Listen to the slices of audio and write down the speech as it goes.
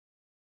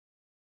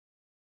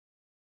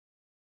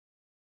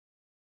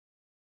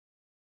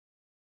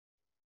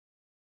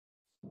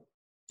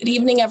Good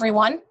evening,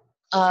 everyone.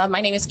 My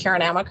name is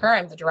Karen Amaker.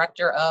 I'm the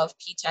director of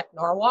PTECH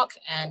Norwalk,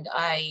 and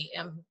I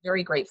am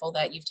very grateful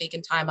that you've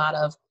taken time out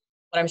of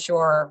what I'm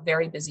sure a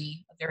very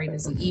busy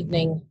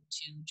evening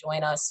to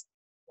join us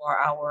for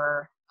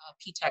our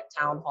PTECH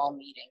Town Hall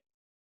meeting.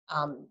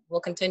 We'll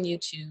continue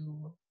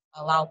to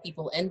allow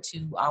people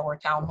into our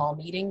town hall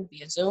meeting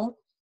via Zoom.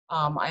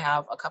 I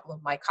have a couple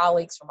of my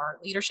colleagues from our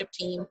leadership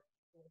team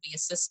who will be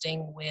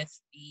assisting with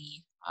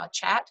the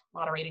chat,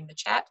 moderating the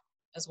chat,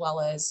 as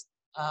well as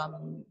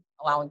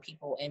allowing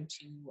people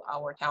into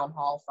our town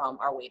hall from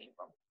our waiting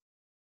room.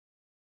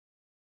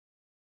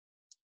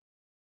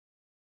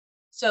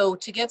 So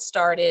to get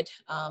started,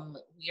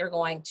 we are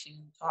going to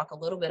talk a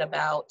little bit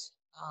about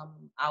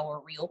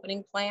our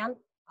reopening plan.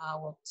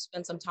 We'll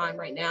spend some time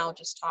right now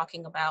just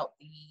talking about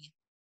the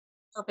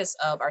purpose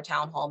of our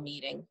town hall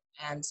meeting,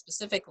 and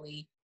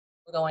specifically,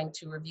 we're going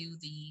to review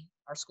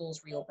our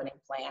school's reopening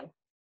plan.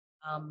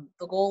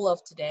 The goal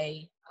of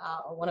today,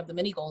 or one of the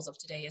many goals of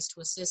today, is to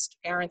assist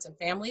parents and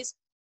families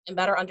in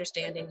better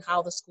understanding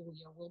how the school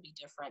year will be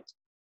different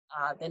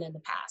than in the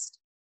past.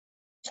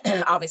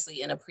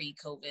 Obviously in a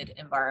pre-COVID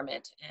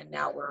environment, and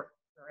now we're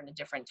in a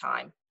different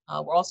time.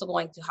 We're also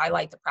going to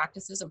highlight the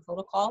practices and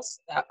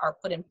protocols that are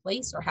put in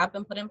place or have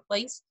been put in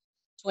place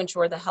to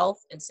ensure the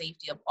health and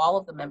safety of all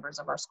of the members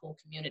of our school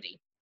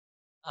community.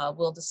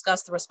 We'll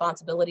discuss the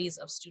responsibilities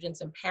of students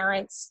and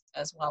parents,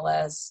 as well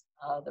as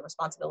the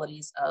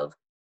responsibilities of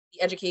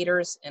the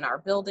educators in our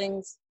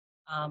buildings.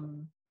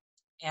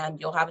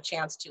 And you'll have a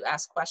chance to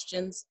ask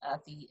questions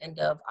at the end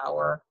of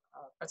our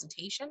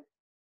presentation,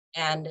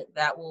 and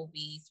that will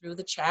be through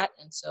the chat.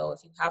 And so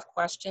if you have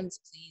questions,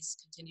 please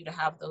continue to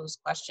have those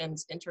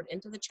questions entered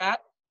into the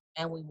chat,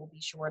 and we will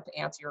be sure to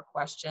answer your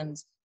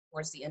questions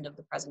towards the end of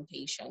the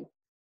presentation.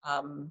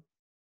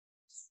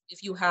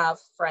 If you have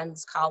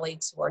friends,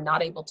 colleagues who are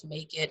not able to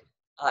make it,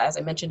 as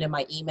I mentioned in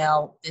my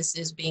email, this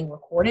is being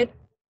recorded.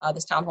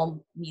 This town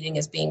hall meeting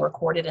is being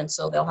recorded, and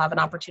so they'll have an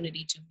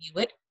opportunity to view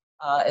it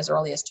as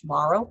early as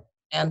tomorrow.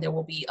 And there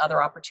will be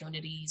other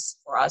opportunities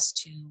for us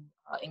to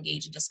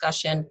engage in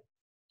discussion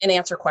and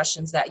answer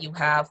questions that you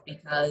have,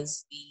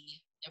 because the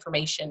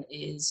information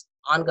is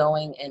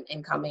ongoing and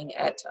incoming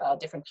at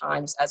different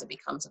times as it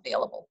becomes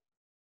available.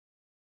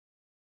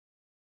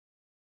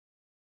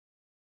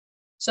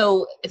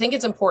 So I think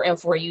it's important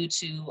for you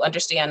to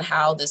understand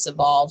how this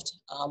evolved.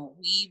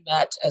 We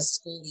met as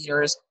school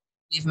leaders.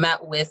 We've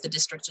met with the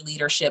district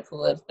leadership,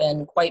 who have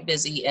been quite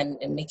busy in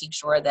making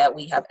sure that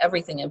we have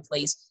everything in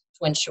place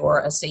to ensure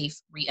a safe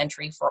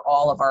re-entry for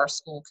all of our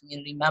school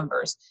community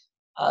members.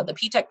 The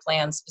PTECH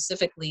plan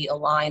specifically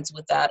aligns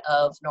with that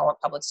of Norwalk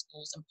Public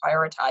Schools in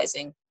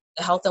prioritizing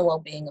the health and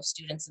well-being of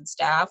students and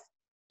staff,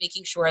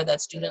 making sure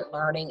that student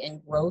learning and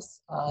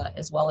growth,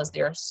 as well as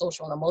their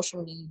social and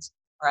emotional needs,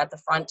 are at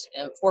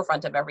the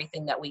forefront of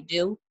everything that we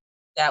do,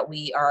 that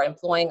we are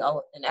employing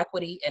an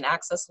equity and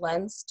access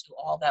lens to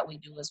all that we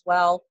do as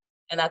well,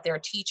 and that there are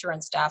teacher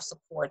and staff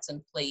supports in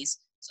place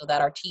so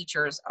that our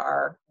teachers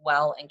are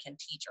well and can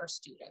teach our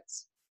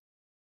students.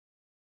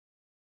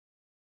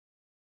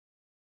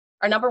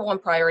 Our number one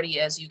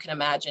priority, as you can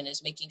imagine,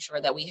 is making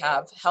sure that we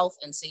have health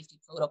and safety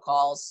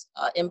protocols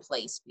in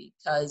place,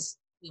 because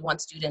we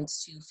want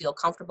students to feel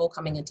comfortable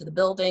coming into the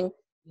building.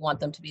 We want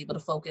them to be able to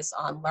focus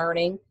on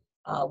learning.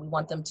 We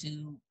want them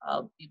to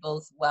be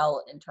both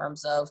well in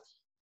terms of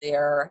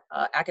their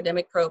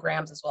academic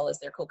programs as well as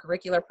their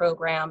co-curricular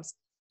programs.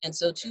 And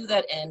so to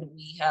that end,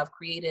 we have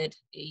created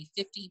a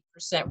 50%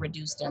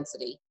 reduced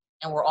density.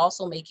 And we're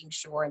also making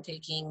sure and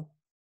taking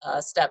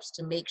steps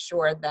to make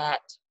sure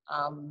that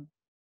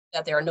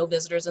that there are no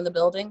visitors in the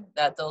building,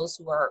 that those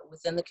who are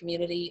within the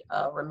community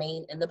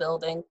remain in the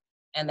building,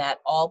 and that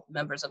all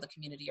members of the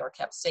community are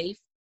kept safe.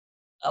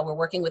 We're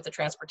working with the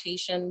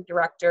transportation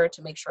director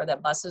to make sure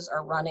that buses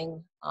are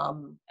running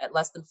at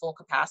less than full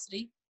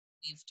capacity.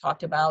 We've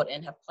talked about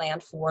and have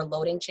planned for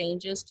loading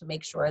changes to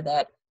make sure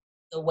that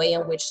the way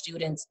in which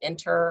students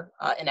enter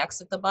and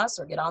exit the bus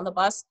or get on the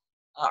bus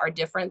are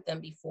different than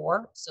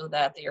before, so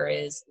that there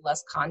is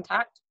less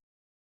contact.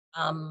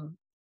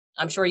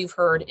 I'm sure you've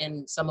heard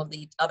in some of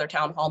the other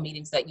town hall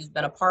meetings that you've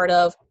been a part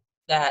of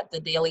that the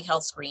daily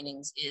health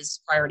screenings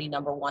is priority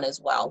number one as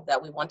well,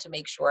 that we want to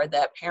make sure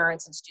that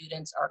parents and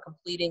students are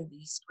completing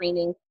the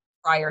screening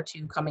prior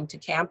to coming to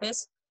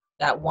campus,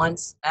 that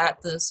once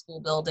at the school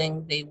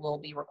building, they will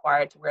be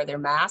required to wear their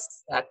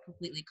masks that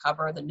completely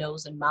cover the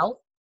nose and mouth.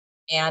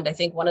 And I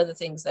think one of the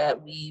things that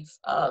we've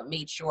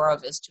made sure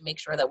of is to make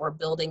sure that we're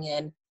building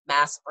in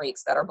mask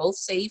breaks that are both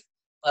safe,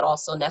 but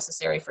also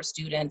necessary for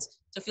students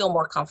to feel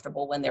more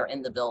comfortable when they're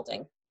in the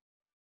building.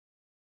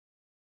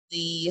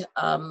 The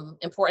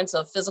importance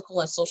of physical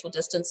and social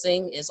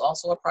distancing is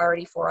also a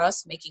priority for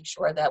us, making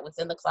sure that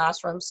within the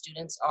classroom,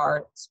 students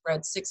are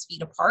spread 6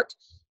 feet apart,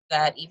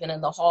 that even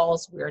in the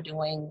halls, we're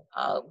doing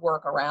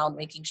work around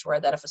making sure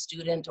that if a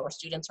student or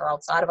students are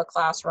outside of a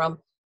classroom,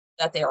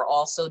 that they are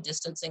also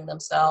distancing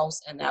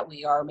themselves, and that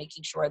we are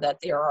making sure that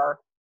there are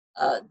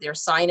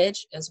signage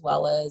as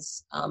well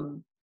as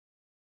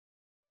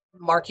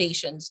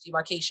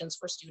demarcations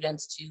for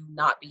students to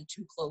not be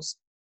too close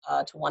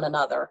to one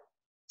another.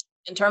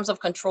 In terms of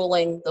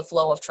controlling the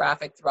flow of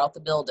traffic throughout the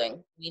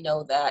building, we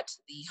know that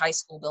the high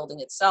school building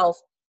itself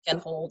can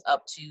hold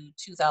up to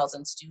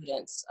 2,000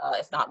 students,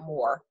 if not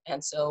more.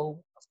 And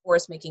so, of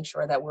course, making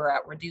sure that we're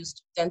at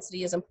reduced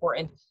density is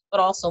important, but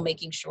also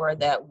making sure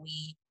that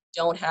we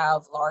don't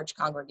have large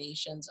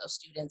congregations of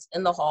students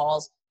in the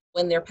halls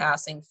when they're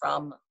passing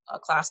from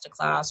class to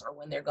class, or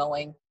when they're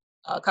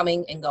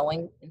coming and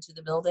going into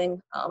the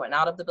building and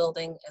out of the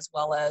building, as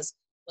well as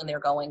when they're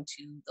going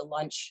to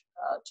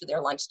to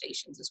their lunch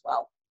stations as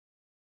well.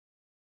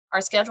 Our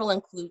schedule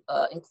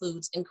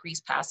includes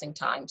increased passing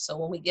time. So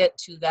when we get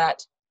to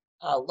that,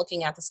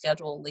 looking at the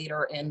schedule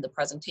later in the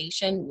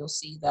presentation, you'll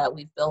see that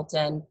we've built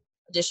in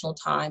additional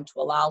time to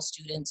allow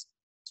students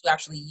to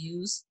actually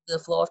use the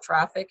flow of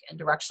traffic and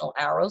directional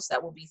arrows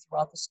that will be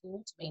throughout the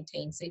school to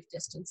maintain safe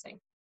distancing.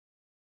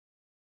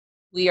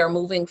 We are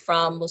moving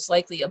from most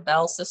likely a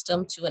bell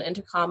system to an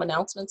intercom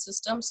announcement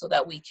system so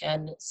that we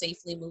can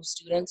safely move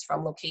students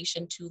from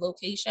location to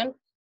location.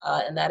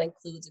 And that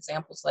includes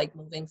examples like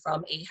moving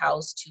from A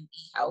house to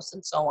E house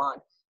and so on.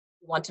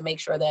 We want to make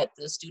sure that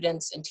the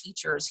students and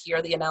teachers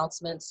hear the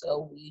announcement,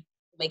 so we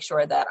make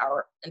sure that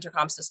our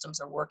intercom systems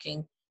are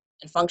working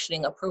and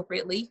functioning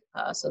appropriately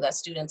so that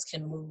students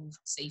can move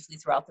safely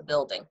throughout the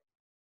building.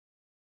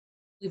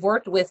 We've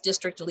worked with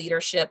district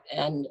leadership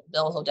and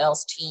Bill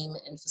Hodell's team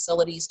in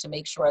facilities to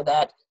make sure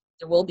that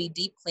there will be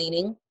deep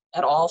cleaning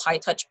at all high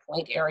touch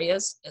point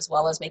areas, as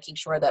well as making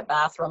sure that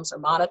bathrooms are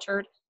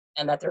monitored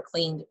and that they're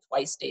cleaned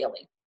twice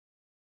daily.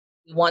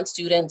 We want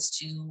students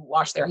to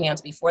wash their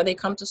hands before they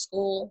come to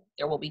school.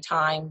 There will be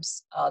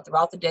times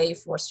throughout the day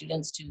for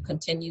students to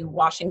continue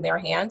washing their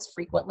hands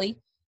frequently,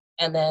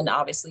 and then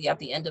obviously at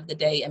the end of the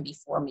day and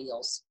before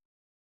meals.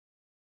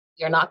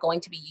 We are not going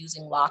to be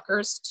using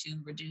lockers to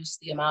reduce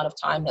the amount of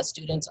time that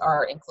students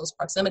are in close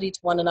proximity to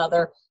one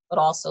another, but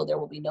also there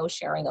will be no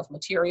sharing of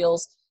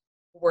materials.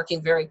 We're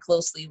working very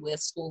closely with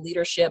school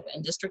leadership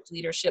and district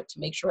leadership to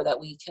make sure that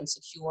we can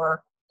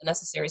secure the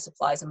necessary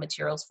supplies and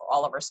materials for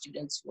all of our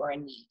students who are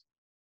in need.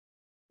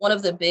 One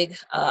of the big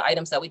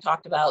items that we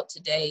talked about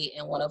today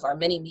in one of our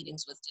many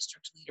meetings with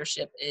district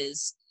leadership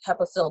is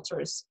HEPA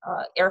filters,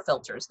 air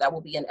filters that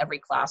will be in every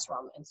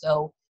classroom. And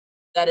so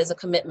that is a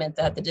commitment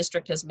that the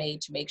district has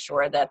made to make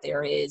sure that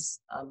there is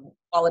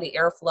quality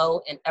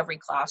airflow in every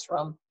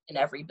classroom, in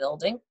every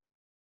building.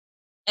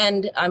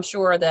 And I'm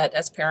sure that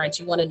as parents,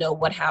 you want to know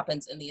what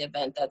happens in the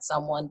event that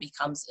someone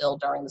becomes ill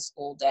during the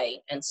school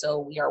day. And so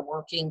we are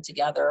working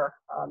together,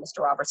 Mr.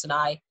 Roberts and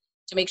I,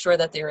 to make sure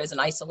that there is an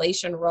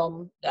isolation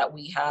room, that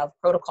we have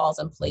protocols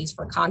in place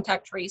for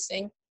contact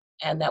tracing,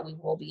 and that we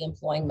will be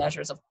employing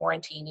measures of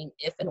quarantining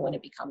if and when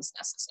it becomes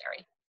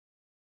necessary.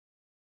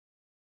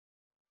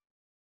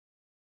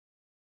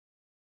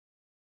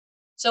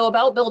 So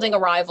about building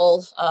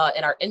arrival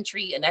and our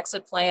entry and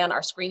exit plan,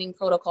 our screening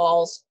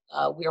protocols,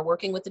 we are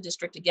working with the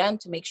district again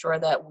to make sure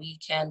that we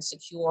can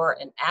secure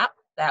an app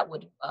that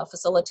would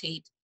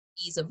facilitate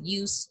ease of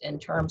use in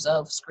terms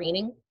of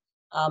screening.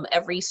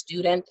 Every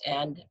student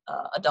and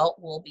adult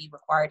will be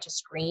required to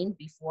screen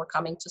before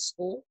coming to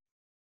school.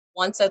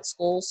 Once at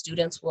school,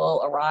 students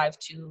will arrive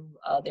to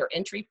their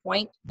entry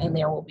point, and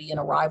there will be an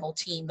arrival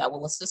team that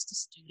will assist the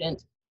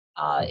student.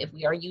 If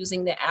we are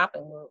using the app,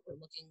 and we're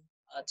looking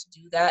to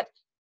do that,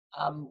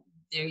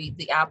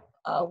 the app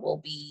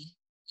will be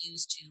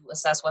used to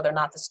assess whether or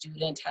not the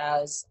student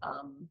has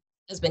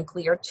been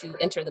cleared to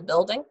enter the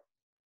building.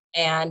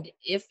 And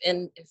if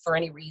for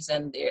any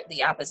reason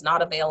the app is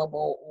not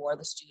available, or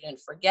the student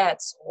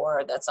forgets,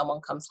 or that someone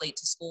comes late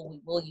to school,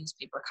 we will use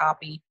paper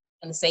copy,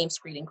 and the same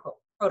screening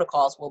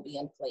protocols will be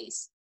in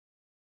place.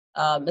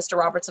 Mr.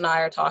 Roberts and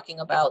I are talking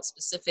about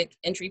specific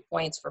entry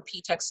points for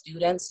PTECH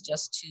students,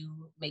 just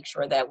to make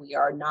sure that we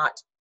are not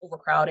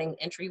overcrowding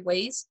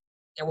entryways.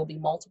 There will be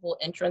multiple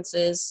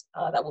entrances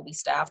that will be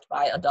staffed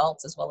by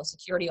adults as well as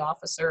security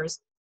officers.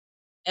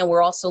 And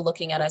we're also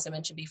looking at, as I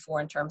mentioned before,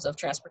 in terms of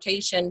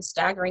transportation,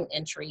 staggering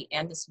entry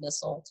and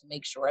dismissal to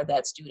make sure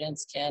that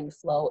students can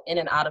flow in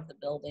and out of the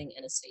building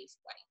in a safe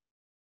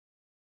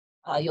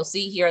way. You'll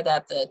see here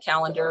that the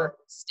calendar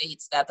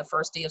states that the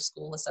first day of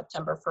school is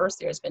September 1st.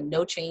 There's been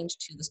no change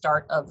to the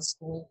start of the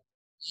school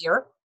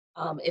year.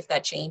 If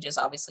that changes,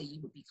 obviously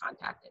you would be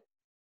contacted.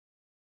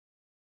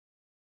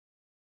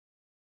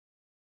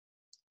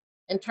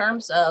 In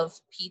terms of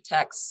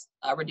PTECH's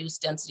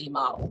reduced density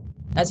model,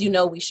 as you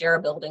know, we share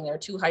a building. There are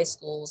two high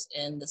schools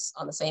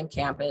on the same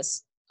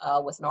campus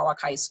with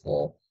Norwalk High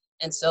School.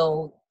 And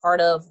so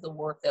part of the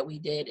work that we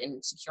did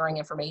in securing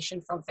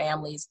information from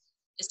families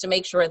is to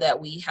make sure that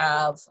we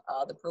have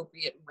the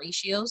appropriate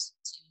ratios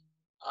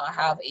to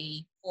have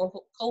a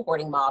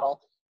cohorting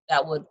model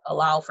that would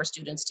allow for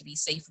students to be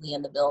safely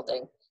in the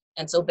building.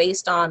 And so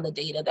based on the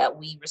data that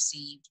we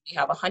received, we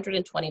have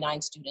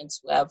 129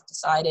 students who have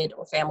decided,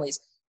 or families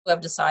who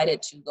have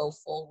decided to go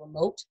full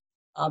remote.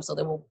 So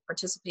they will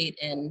participate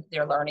in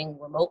their learning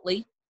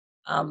remotely.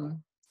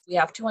 We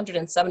have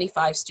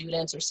 275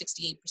 students, or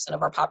 68%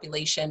 of our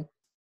population,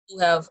 who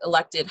have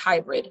elected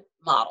hybrid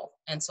model.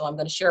 And so I'm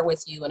going to share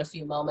with you in a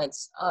few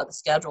moments the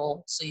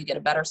schedule so you get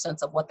a better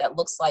sense of what that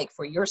looks like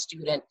for your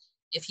student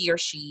if he or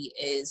she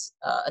is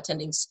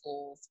attending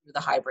school through the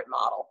hybrid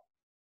model.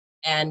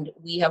 And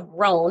we have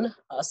grown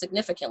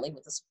significantly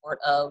with the support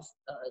of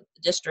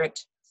the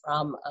district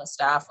from a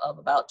staff of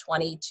about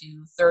 20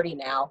 to 30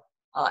 now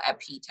at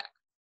PTECH.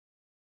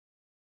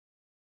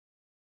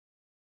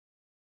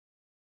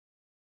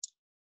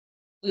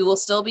 We will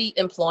still be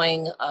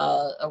employing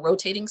a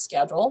rotating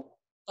schedule,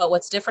 but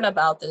what's different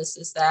about this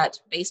is that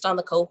based on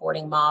the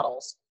cohorting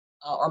models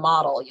or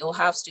model, you'll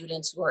have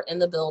students who are in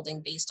the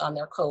building based on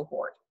their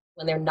cohort.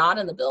 When they're not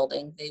in the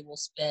building, they will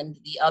spend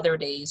the other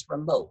days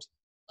remote,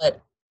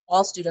 but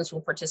all students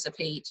will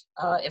participate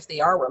if they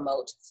are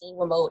remote, full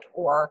remote,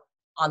 or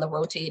on the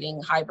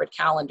rotating hybrid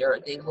calendar,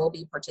 they will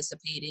be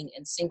participating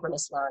in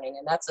synchronous learning.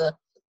 And that's a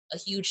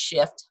huge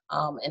shift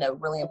and a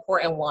really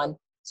important one,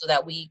 so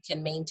that we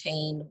can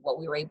maintain what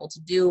we were able to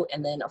do.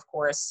 And then of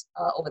course,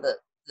 over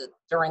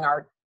during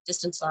our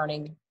distance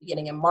learning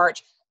beginning in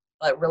March,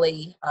 but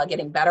really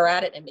getting better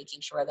at it and making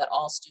sure that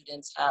all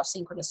students have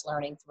synchronous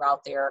learning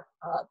throughout their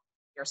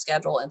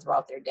schedule and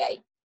throughout their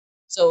day.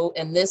 So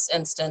in this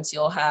instance,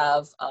 you'll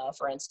have,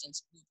 for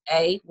instance, Group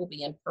A will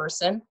be in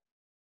person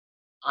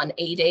on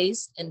A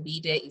days, and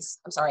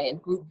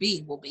and Group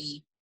B will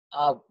be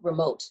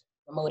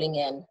remoting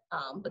in,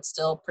 but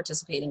still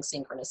participating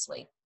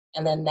synchronously.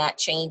 And then that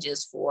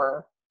changes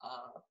for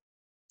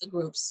the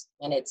groups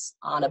when it's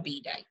on a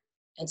B day.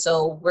 And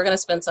so we're going to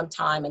spend some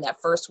time in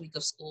that first week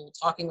of school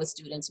talking with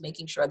students,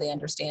 making sure they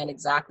understand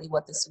exactly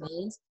what this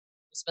means.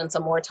 We'll spend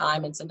some more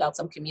time and send out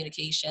some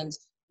communications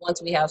once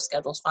we have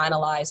schedules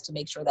finalized to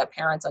make sure that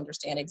parents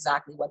understand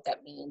exactly what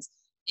that means.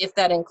 If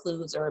that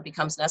includes or it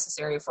becomes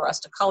necessary for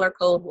us to color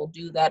code, we'll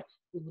do that.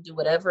 We will do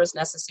whatever is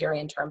necessary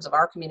in terms of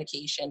our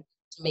communication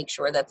to make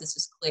sure that this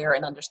is clear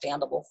and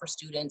understandable for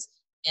students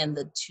in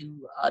the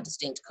two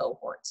distinct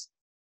cohorts.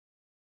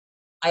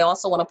 I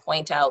also want to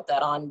point out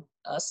that on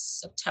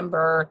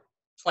September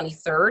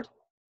 23rd,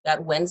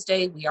 that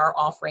Wednesday, we are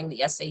offering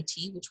the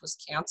SAT, which was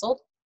canceled.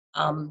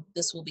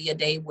 This will be a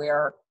day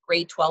where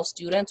grade 12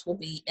 students will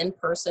be in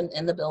person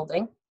in the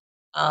building,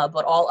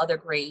 but all other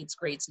grades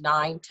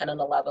 9, 10, and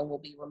 11 will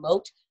be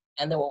remote,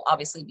 and there will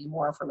obviously be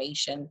more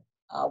information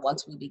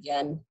once we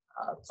begin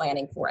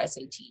planning for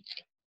SAT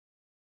day.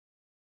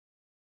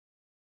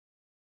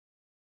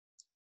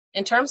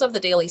 In terms of the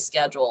daily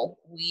schedule,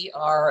 we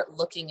are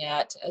looking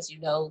at, as you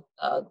know,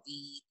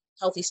 the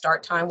Healthy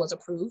Start Time was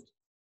approved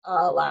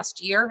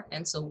last year,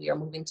 and so we are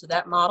moving to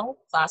that model.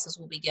 Classes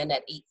will begin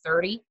at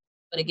 8:30,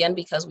 but again,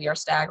 because we are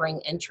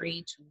staggering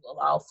entry to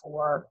allow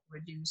for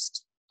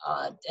reduced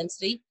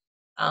density,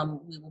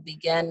 we will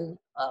begin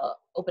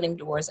opening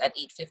doors at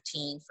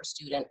 8:15 for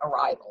student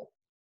arrival.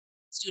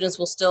 Students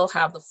will still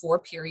have the 4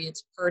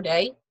 periods per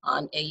day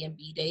on A and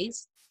B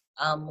days.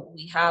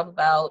 We have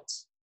about,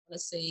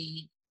 let's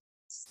say,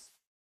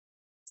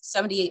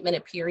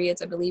 78-minute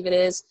periods, I believe it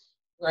is.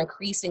 We're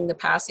increasing the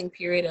passing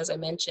period, as I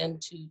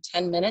mentioned, to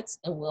 10 minutes,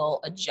 and we'll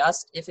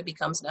adjust if it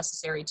becomes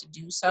necessary to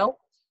do so.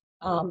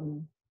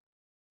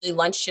 The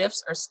lunch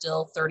shifts are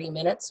still 30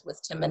 minutes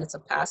with 10 minutes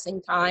of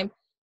passing time,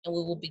 and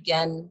we will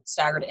begin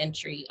staggered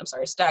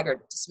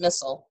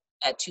dismissal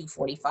at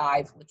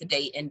 2:45 with the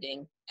day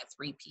ending at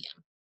 3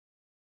 p.m.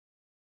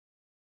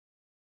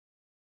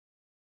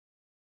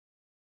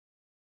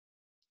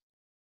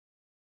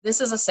 This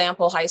is a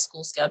sample high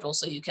school schedule,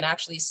 so you can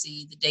actually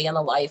see the day in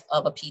the life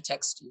of a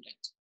PTECH student.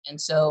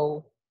 And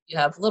so you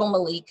have little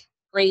Malik,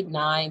 grade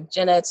 9,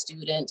 gen ed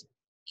student.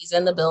 He's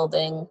in the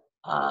building.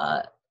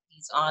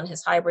 He's on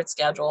his hybrid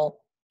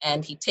schedule,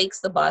 and he takes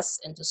the bus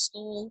into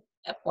school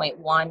at point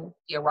 1.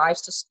 He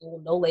arrives to school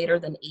no later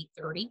than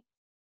 8:30.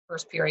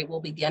 First period will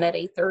begin at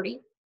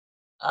 8:30.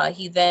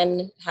 He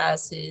then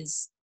has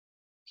his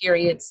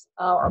periods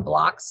or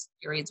blocks,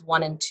 periods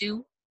 1 and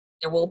 2.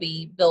 There will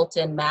be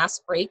built-in mass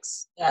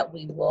breaks that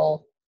we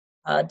will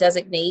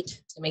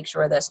designate to make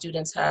sure that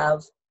students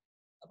have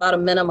about a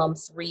minimum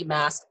 3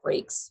 mass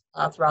breaks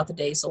throughout the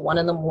day. So 1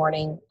 in the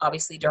morning,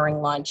 obviously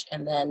during lunch,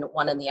 and then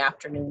 1 in the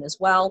afternoon as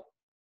well.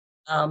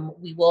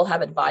 We will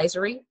have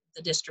advisory.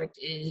 The district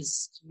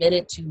is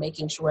committed to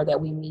making sure that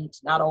we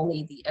meet not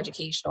only the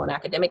educational and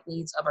academic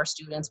needs of our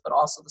students, but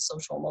also the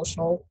social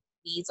emotional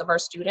needs of our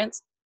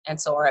students. And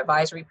so our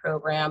advisory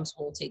programs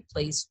will take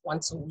place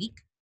once a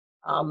week.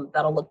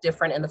 That'll look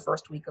different in the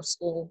first week of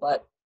school,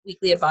 but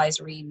weekly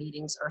advisory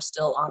meetings are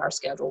still on our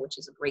schedule, which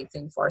is a great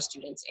thing for our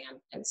students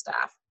and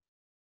staff.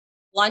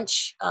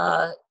 Lunch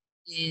will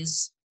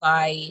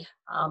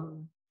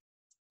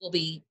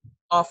be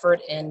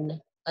offered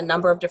in a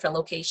number of different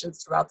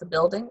locations throughout the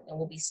building and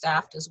will be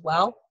staffed as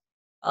well,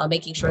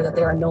 making sure that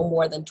there are no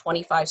more than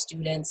 25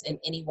 students in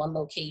any one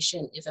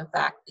location if in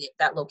fact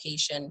that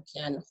location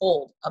can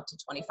hold up to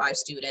 25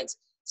 students.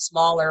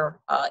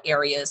 Smaller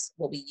areas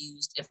will be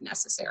used if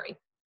necessary.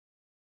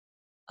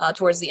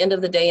 Towards the end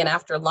of the day and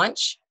after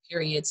lunch,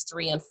 periods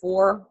 3 and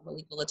 4,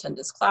 Malik will attend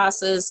his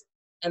classes,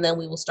 and then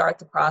we will start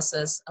the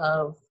process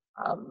of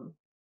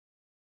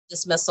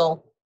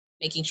dismissal.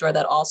 making sure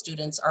that all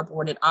students are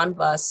boarded on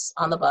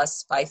the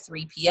bus by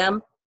 3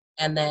 p.m.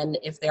 And then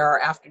if there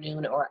are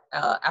afternoon or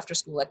after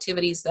school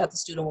activities that the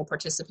student will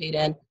participate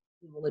in,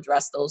 we will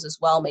address those as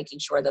well, making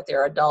sure that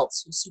there are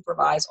adults who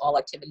supervise all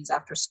activities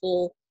after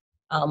school.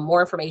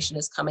 More information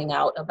is coming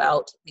out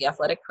about the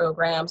athletic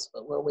programs,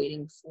 but we're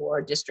waiting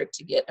for district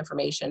to get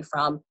information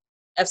from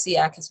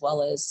FCAC as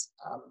well as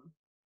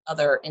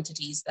other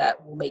entities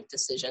that will make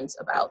decisions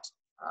about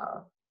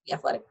the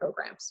athletic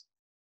programs.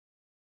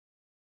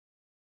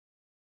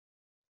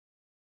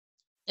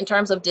 In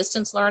terms of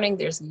distance learning,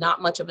 there's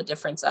not much of a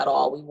difference at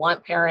all. We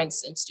want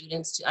parents and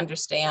students to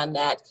understand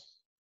that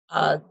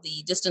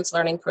the distance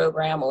learning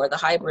program or the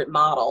hybrid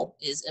model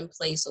is in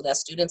place so that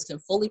students can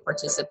fully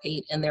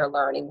participate in their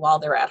learning while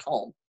they're at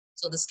home.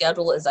 So the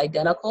schedule is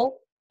identical.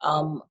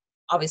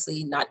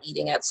 Obviously not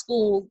eating at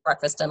school,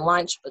 breakfast and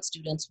lunch, but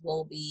students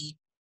will be,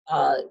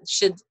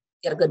 should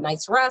get a good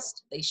night's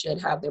rest. They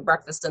should have their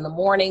breakfast in the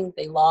morning.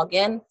 They log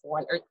in for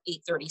an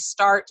 8:30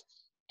 start.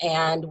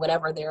 And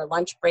whenever their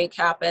lunch break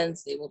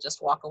happens, they will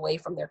just walk away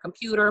from their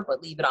computer,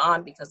 but leave it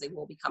on because they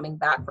will be coming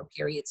back for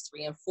periods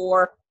 3 and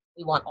 4.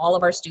 We want all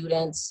of our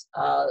students,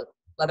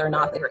 whether or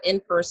not they're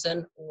in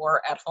person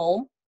or at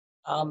home,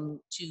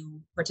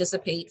 to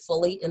participate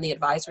fully in the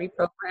advisory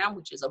program,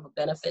 which is of a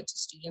benefit to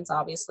students,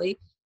 obviously.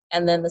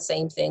 And then the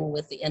same thing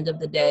with the end of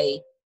the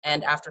day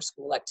and after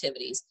school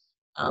activities.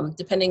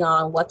 Depending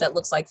on what that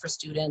looks like for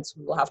students,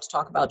 we will have to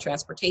talk about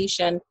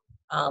transportation.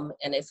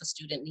 And if a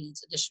student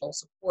needs additional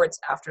supports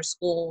after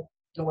school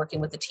and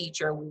working with a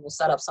teacher, we will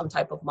set up some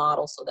type of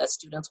model so that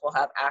students will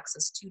have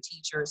access to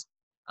teachers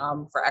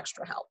for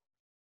extra help.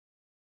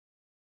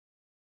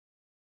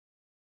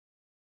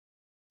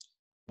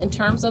 In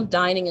terms of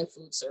dining and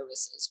food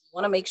services, we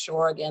want to make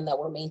sure, again, that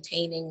we're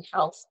maintaining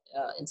health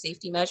and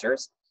safety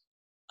measures.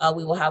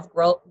 We will have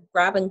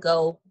grab and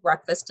go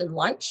breakfast and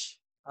lunch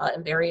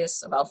in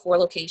about 4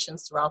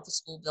 locations throughout the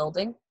school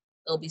building.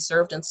 They'll be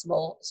served in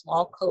small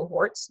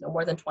cohorts, no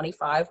more than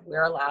 25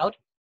 where allowed,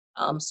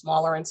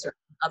 smaller in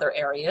certain other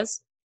areas,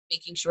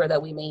 making sure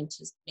that we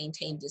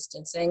maintain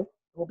distancing.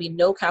 There will be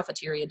no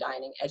cafeteria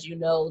dining. As you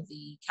know,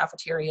 the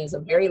cafeteria is a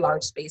very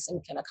large space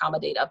and can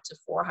accommodate up to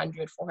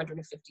 400,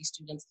 450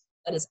 students.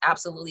 That is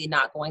absolutely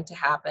not going to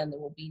happen. There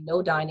will be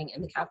no dining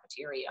in the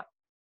cafeteria.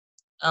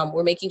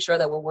 We're making sure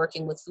that we're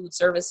working with food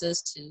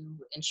services to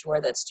ensure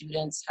that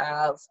students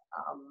have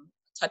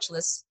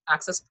touchless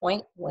access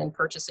point when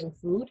purchasing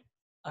food,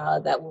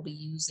 that will be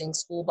using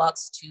school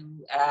bucks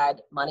to add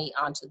money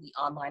onto the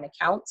online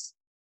accounts.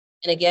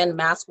 And again,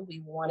 masks will be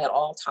worn at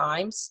all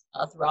times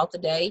throughout the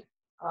day.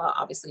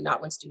 Obviously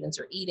not when students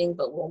are eating,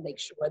 but we'll make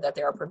sure that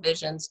there are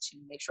provisions to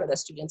make sure that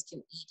students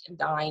can eat and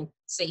dine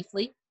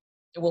safely.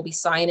 There will be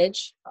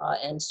signage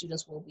and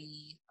students will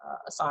be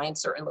assigned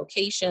certain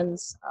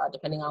locations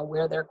depending on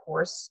where their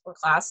course or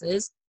class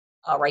is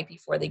right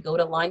before they go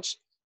to lunch.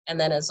 And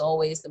then as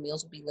always, the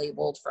meals will be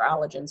labeled for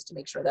allergens to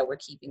make sure that we're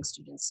keeping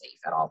students safe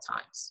at all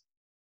times.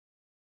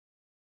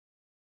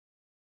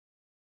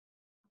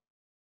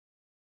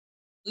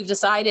 We've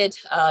decided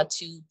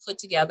to put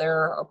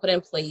together or put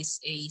in place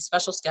a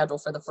special schedule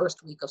for the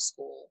first week of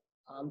school.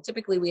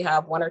 Typically, we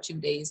have 1 or 2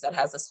 days that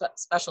has a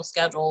special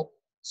schedule.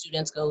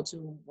 Students go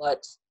to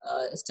what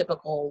is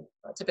typically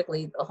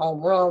the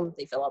homeroom.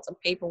 They fill out some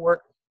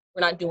paperwork.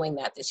 We're not doing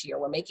that this year.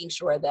 We're making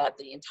sure that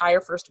the entire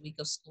first week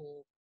of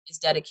school is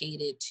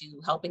dedicated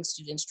to helping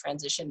students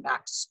transition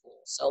back to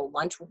school. So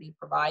lunch will be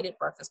provided,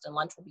 breakfast and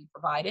lunch will be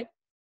provided.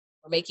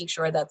 We're making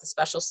sure that the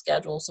special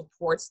schedule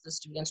supports the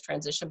students'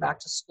 transition back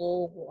to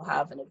school. We'll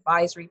have an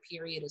advisory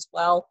period as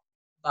well,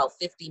 about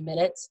 50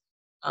 minutes.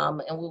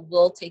 And we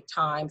will take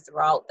time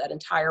throughout that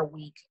entire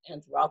week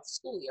and throughout the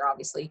school year,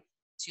 obviously,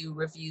 to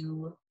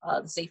review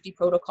the safety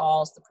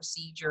protocols, the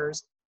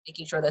procedures,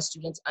 making sure that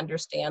students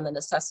understand the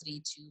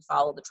necessity to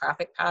follow the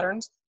traffic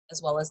patterns,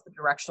 as well as the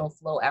directional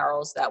flow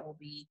arrows that will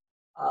be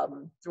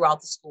throughout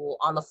the school,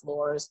 on the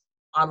floors,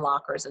 on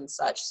lockers and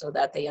such, so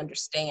that they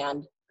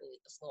understand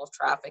the flow of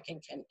traffic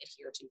and can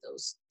adhere to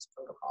those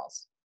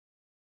protocols.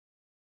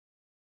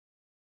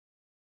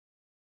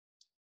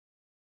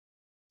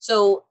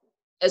 So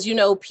as you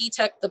know,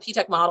 the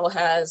PTECH model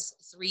has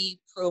 3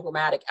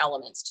 programmatic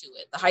elements to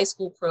it. The high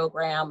school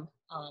program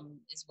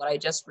is what I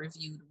just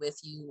reviewed with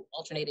you,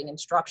 alternating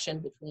instruction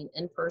between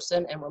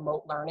in-person and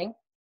remote learning,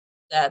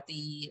 that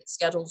the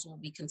schedules will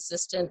be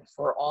consistent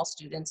for all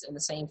students and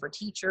the same for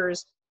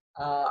teachers.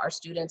 Our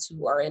students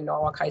who are in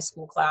Norwalk High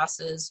School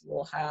classes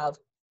will have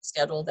a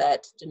schedule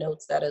that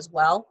denotes that as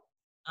well.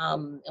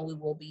 And we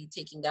will be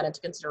taking that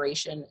into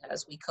consideration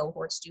as we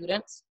cohort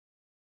students.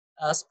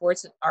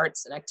 Sports,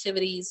 arts, and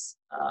activities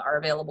are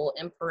available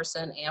in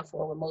person and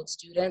for remote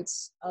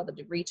students. The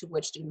degree to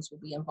which students will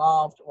be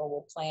involved or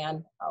will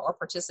plan or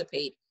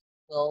participate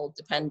will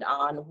depend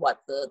on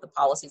what the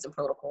policies and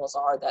protocols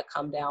are that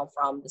come down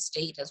from the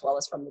state as well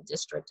as from the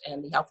district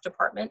and the health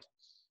department.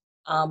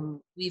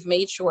 We've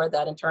made sure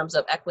that in terms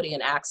of equity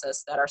and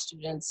access, that our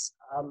students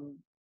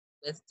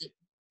with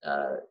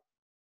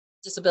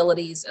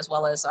disabilities as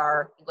well as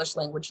our English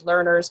language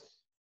learners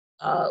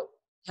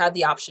had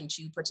the option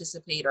to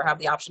participate or have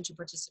the option to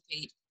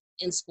participate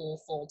in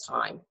school full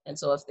time. And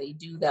so if they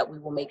do that, we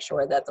will make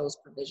sure that those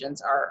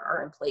provisions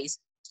are in place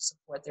to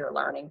support their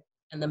learning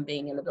and them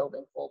being in the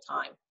building full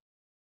time.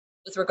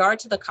 With regard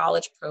to the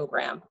college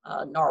program,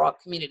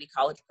 Norwalk Community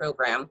College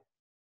program,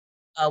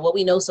 what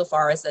we know so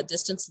far is that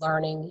distance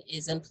learning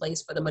is in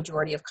place for the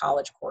majority of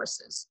college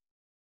courses.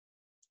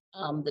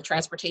 The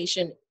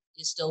transportation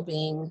is still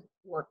being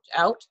worked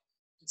out,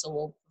 and so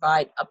we'll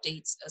provide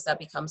updates as that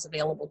becomes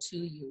available to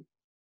you.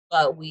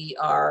 But we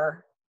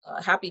are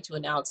happy to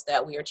announce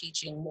that we are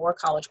teaching more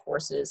college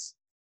courses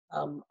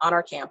on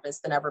our campus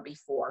than ever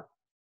before.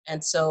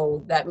 And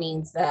so that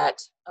means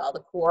that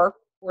the core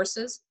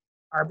courses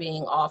are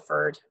being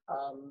offered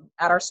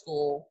at our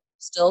school,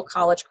 still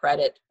college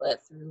credit, but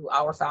through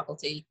our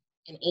faculty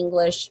in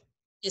English,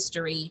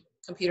 history,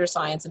 computer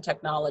science and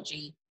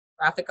technology,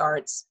 graphic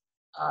arts,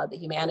 the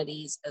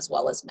humanities, as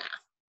well as math.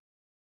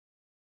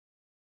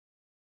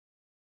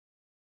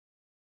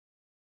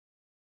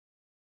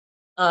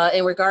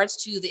 In regards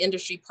to the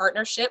industry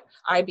partnership,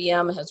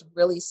 IBM has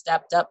really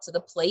stepped up to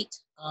the plate.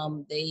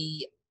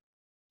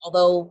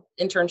 Although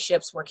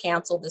internships were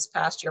canceled this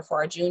past year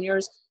for our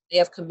juniors, they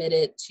have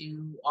committed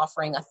to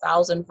offering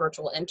 1,000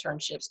 virtual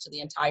internships to the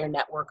entire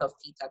network of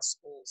PTECH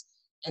schools.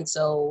 And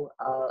so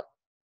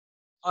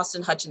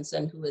Austin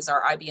Hutchinson, who is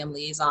our IBM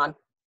liaison,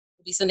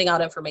 will be sending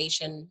out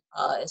information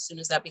as soon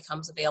as that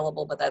becomes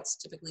available, but that's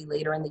typically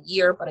later in the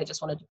year. But I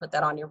just wanted to put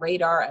that on your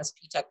radar as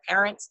PTECH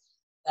parents,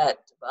 that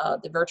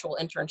the virtual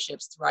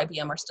internships through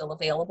IBM are still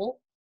available.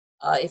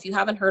 If you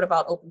haven't heard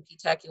about Open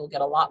PTECH, you'll get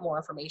a lot more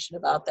information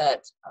about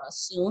that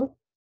soon.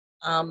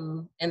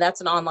 And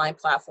that's an online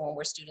platform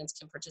where students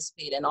can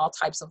participate in all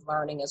types of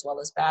learning as well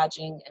as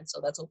badging. And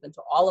so that's open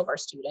to all of our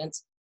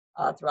students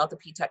throughout the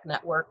PTECH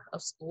network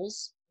of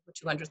schools, over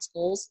 200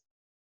 schools.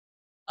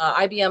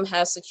 IBM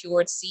has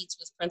secured seats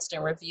with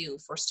Princeton Review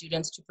for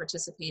students to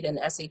participate in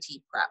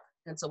SAT prep.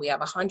 And so we have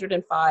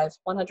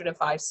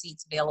 105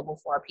 seats available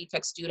for our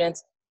PTECH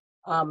students.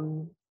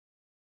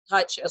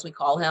 Hutch, as we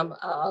call him,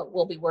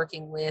 will be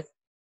working with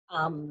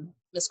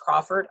Ms.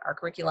 Crawford, our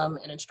curriculum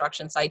and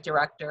instruction site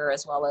director,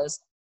 as well as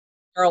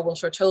Carol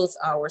Wilshire-Toth,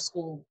 our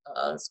school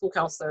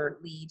counselor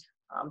lead,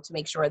 to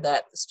make sure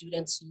that the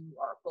students who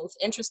are both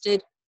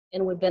interested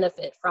and would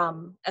benefit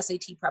from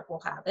SAT prep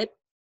will have it.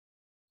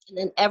 And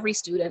then every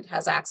student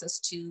has access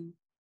to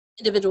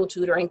individual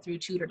tutoring through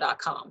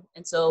tutor.com.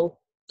 And so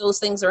those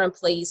things are in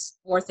place,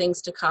 more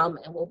things to come,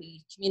 and we'll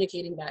be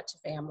communicating that to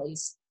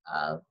families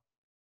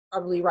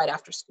probably right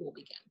after school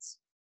begins.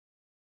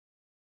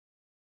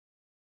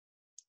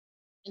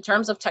 In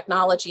terms of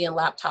technology and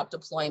laptop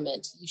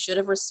deployment, you should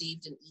have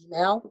received an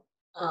email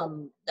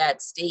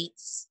that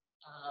states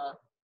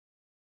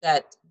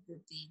that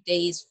the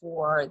days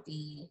for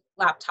the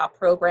laptop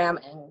program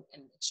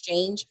and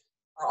exchange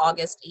are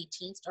August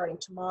 18th, starting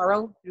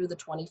tomorrow through the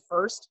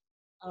 21st.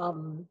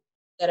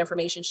 That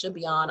information should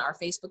be on our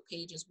Facebook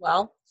page as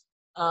well.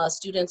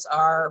 Students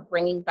are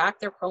bringing back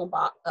their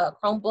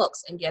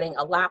Chromebooks and getting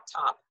a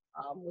laptop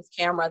with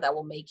camera that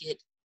will make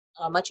it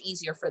much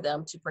easier for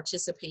them to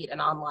participate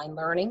in online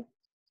learning.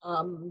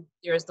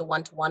 There's the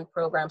one-to-one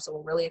program, so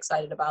we're really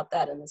excited about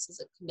that, and this is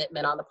a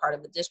commitment on the part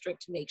of the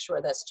district to make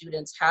sure that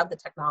students have the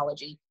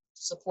technology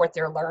to support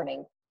their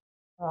learning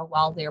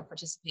while they're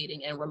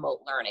participating in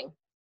remote learning.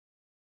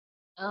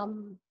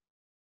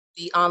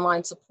 The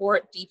online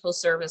support, depot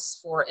service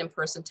for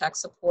in-person tech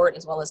support,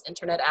 as well as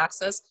internet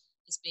access,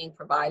 is being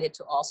provided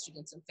to all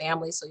students and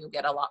families, so you'll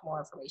get a lot more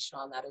information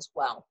on that as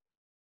well.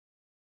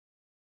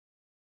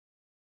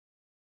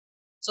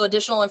 So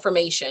additional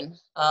information,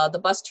 the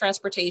bus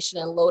transportation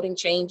and loading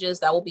changes,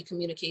 that will be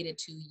communicated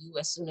to you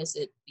as soon as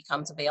it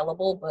becomes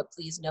available, but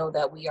please know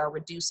that we are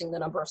reducing the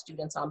number of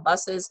students on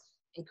buses,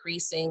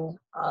 increasing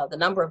the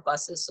number of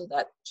buses so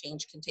that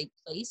change can take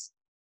place.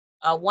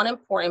 One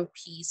important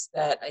piece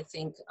that I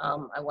think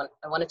I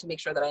wanted to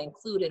make sure that I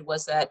included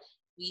was that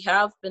we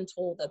have been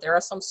told that there are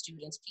some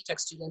students,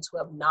 PTECH students, who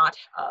have not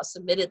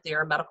submitted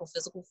their medical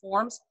physical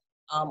forms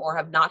or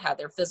have not had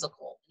their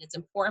physical. And it's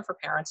important for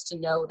parents to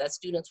know that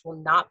students will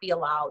not be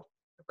allowed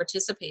to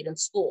participate in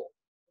school,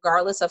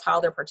 regardless of how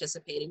they're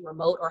participating,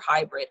 remote or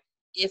hybrid,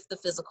 if the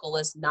physical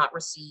is not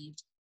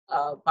received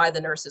by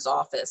the nurse's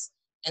office.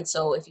 And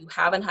so if you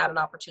haven't had an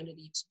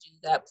opportunity to do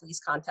that,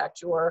 please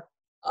contact your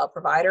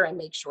provider and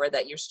make sure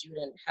that your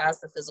student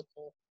has the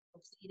physical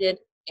completed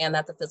and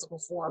that the physical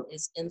form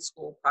is in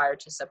school prior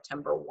to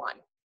September 1.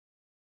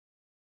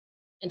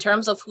 In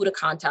terms of who to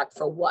contact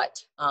for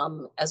what,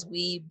 as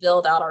we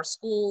build out our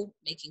school,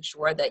 making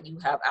sure that you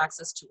have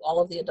access to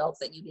all of the adults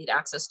that you need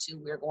access to,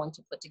 we're going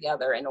to put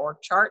together an org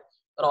chart,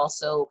 but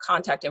also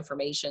contact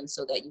information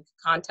so that you can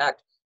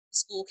contact the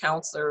school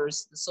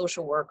counselors, the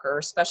social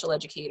workers, special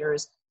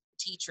educators,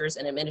 teachers,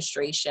 and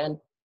administration,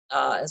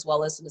 as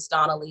well as Ms.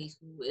 Donnelly,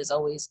 who is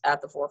always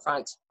at the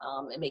forefront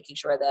and making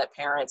sure that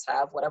parents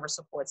have whatever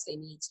supports they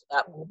need. So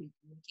that will be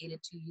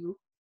communicated to you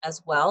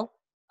as well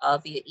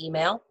via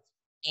email.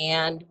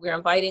 And we're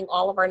inviting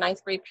all of our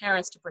ninth grade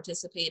parents to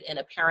participate in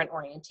a parent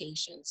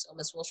orientation. So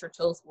Ms.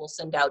 Wilshire-Toth will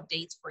send out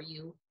dates for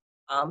you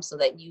so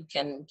that you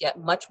can get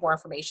much more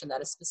information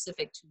that is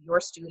specific to your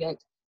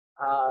student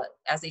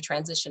as they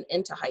transition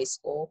into high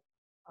school.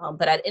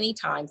 But at any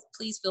time,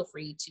 please feel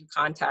free to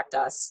contact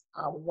us.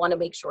 We want to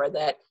make sure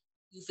that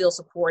you feel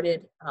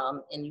supported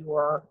in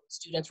your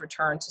student's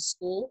return to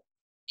school,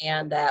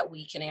 and that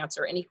we can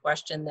answer any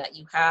question that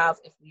you have.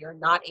 If we are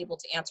not able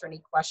to answer any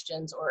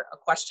questions or a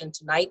question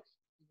tonight,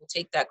 we will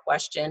take that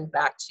question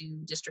back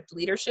to district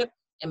leadership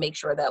and make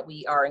sure that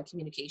we are in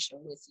communication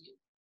with you.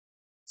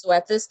 So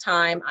at this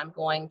time, I'm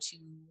going to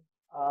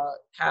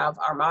have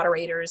our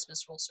moderators,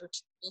 Ms.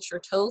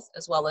 Wilshire-Toth,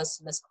 as well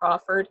as Ms.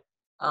 Crawford,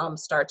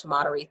 start to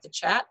moderate the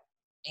chat.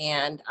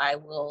 And I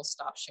will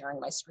stop sharing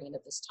my screen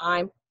at this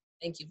time.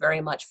 Thank you very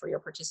much for your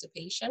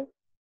participation,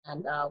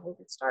 and we'll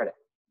get started.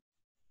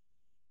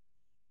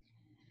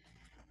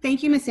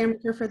 Thank you, Ms.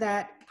 Amaker, for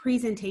that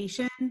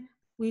presentation.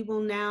 We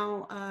will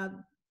now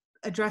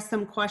address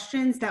some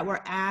questions that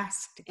were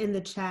asked in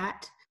the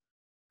chat.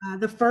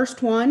 The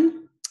first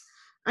one,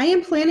 I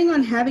am planning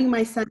on having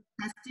my son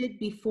tested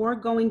before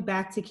going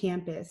back to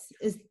campus.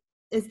 Is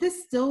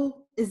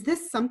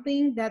this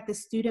something that the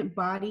student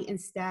body and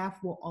staff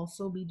will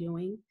also be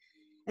doing?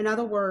 In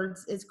other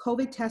words, is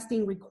COVID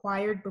testing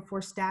required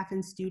before staff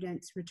and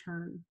students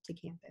return to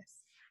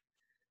campus?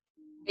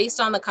 Based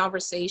on the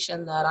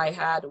conversation that I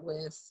had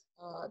with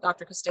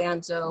Dr.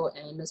 Costanzo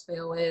and Ms.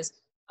 Fayouez,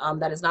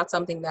 that is not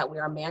something that we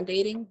are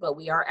mandating, but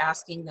we are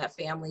asking that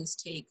families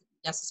take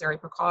necessary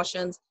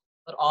precautions,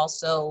 but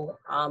also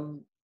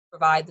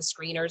provide the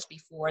screeners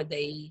before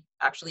they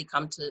actually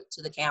come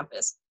to the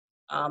campus.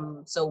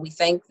 So we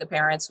thank the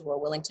parents who are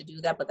willing to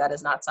do that, but that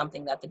is not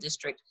something that the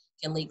district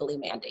can legally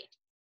mandate.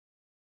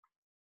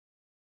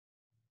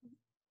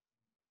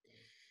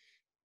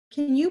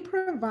 Can you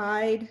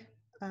provide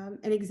an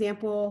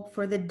example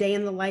for the day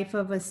in the life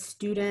of a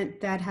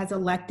student that has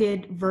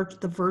elected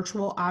the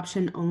virtual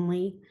option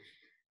only?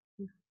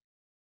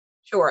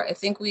 Sure, I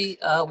think we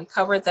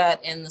covered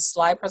that in the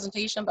slide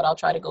presentation, but I'll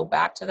try to go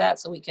back to that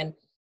so we can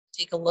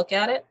take a look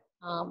at it.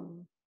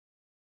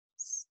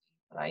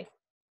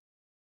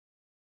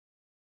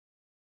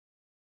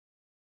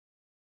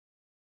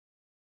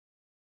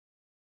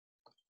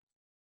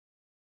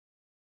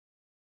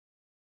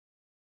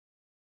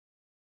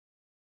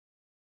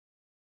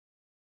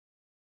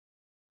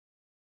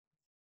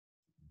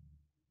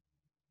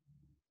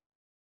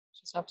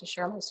 Just have to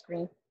share my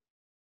screen.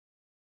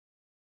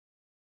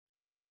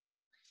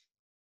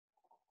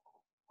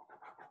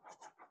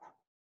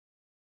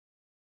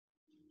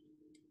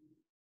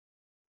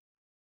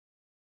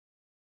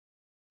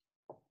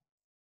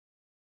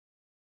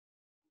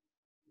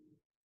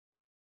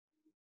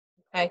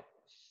 Okay,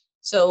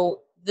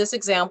 so this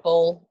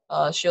example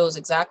shows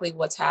exactly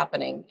what's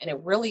happening, and it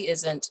really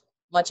isn't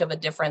much of a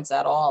difference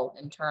at all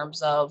in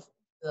terms of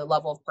the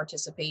level of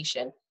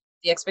participation.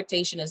 The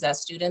expectation is that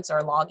students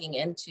are logging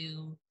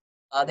into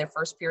their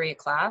first period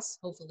class,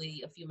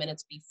 hopefully a few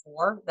minutes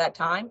before that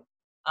time.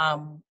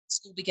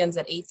 School begins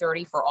at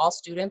 8:30 for all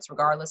students,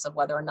 regardless of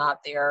whether or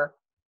not they're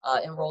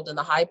enrolled in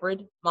the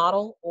hybrid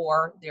model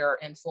or they're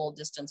in full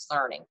distance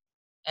learning.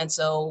 And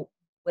so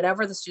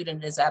whenever the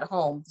student is at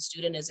home, the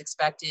student is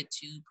expected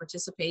to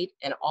participate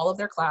in all of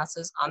their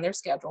classes on their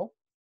schedule.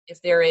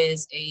 If there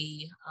is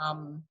a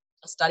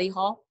study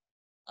hall,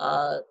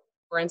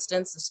 for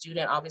instance, the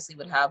student obviously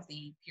would have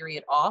the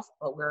period off,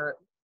 but we're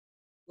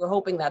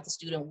hoping that the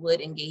student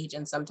would engage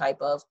in some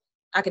type of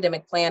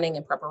academic planning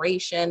and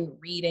preparation,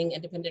 reading,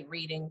 independent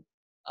reading,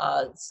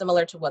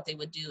 similar to what they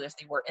would do if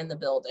they were in the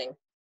building.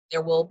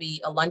 There will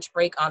be a lunch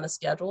break on the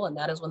schedule, and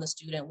that is when the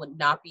student would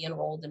not be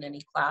enrolled in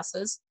any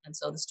classes. And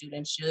so the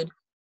student should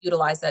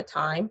utilize that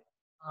time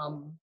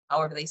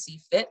however they see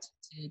fit,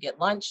 to get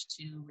lunch,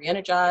 to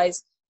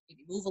re-energize,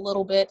 maybe move a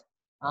little bit.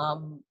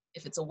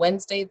 If it's a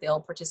Wednesday,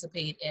 they'll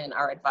participate in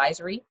our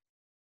advisory.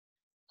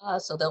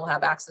 So they'll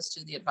have access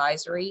to the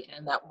advisory,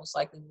 and that most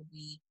likely will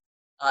be,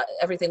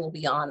 everything will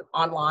be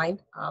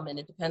online, and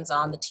it depends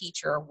on the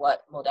teacher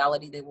what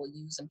modality they will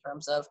use in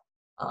terms of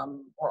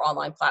or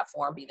online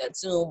platform, be that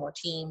Zoom or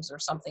Teams or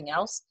something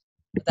else.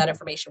 But that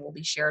information will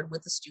be shared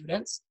with the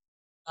students.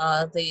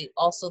 They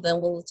also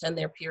then will attend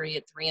their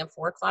period 3 and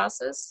 4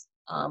 classes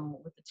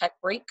with the tech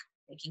break,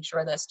 making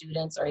sure that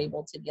students are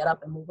able to get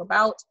up and move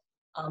about.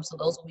 So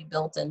those will be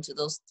built into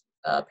those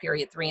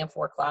period 3 and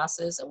 4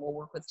 classes, and we'll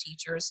work with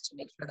teachers to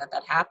make sure that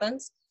that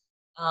happens.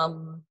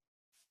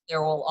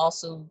 There will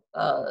also,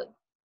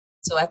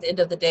 so at the end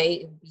of the day,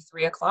 it would be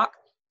 3 o'clock,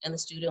 and the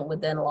student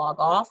would then log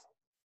off,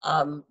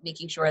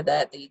 making sure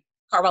that they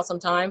carve out some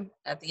time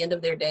at the end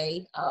of their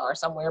day or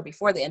somewhere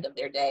before the end of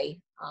their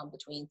day,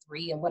 between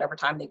 3 and whatever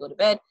time they go to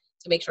bed,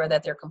 to make sure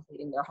that they're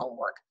completing their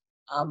homework.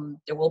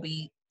 There will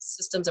be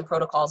systems and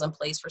protocols in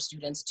place for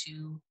students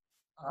to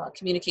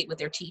communicate with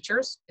their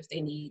teachers if they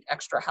need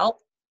extra help.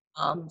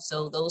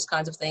 So those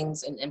kinds of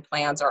things and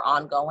plans are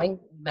ongoing.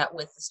 We met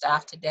with the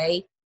staff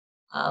today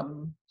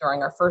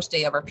during our first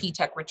day of our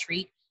PTECH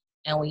retreat,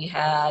 and we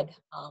had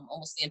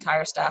almost the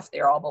entire staff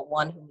there, all but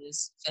one who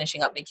is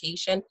finishing up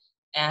vacation,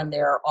 and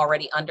they're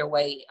already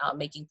underway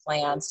making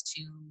plans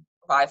to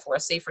provide for a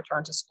safe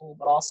return to school,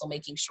 but also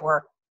making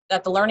sure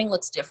that the learning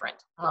looks different,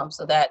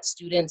 so that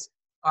students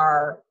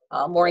are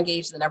more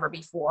engaged than ever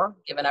before,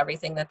 given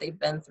everything that they've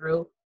been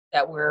through,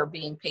 that we're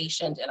being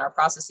patient in our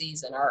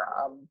processes and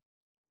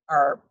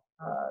our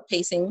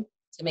pacing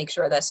to make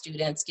sure that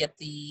students get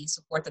the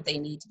support that they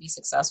need to be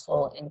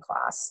successful in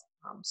class.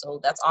 So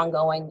that's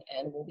ongoing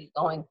and will be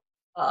going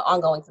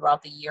ongoing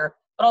throughout the year,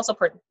 but also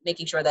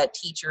making sure that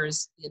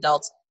teachers, the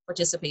adults,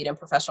 participate in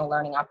professional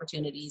learning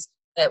opportunities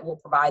that will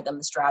provide them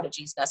the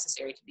strategies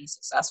necessary to be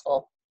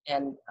successful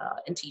in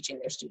teaching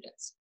their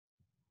students.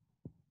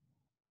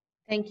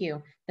 Thank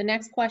you. The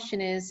next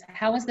question is,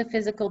 how is the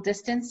physical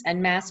distance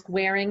and mask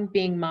wearing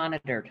being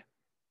monitored?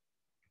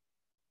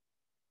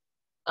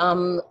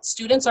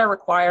 Students are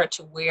required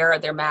to wear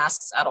their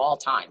masks at all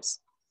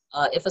times.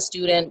 If a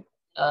student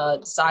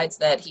decides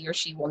that he or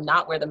she will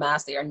not wear the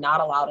mask, they are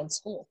not allowed in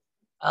school.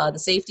 The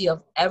safety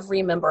of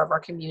every member of our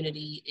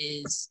community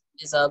is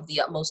of the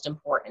utmost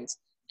importance.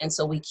 And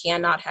so we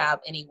cannot have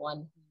anyone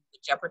who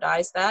would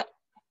jeopardize that.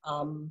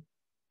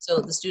 So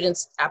the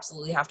students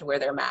absolutely have to wear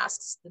their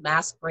masks. The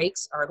mask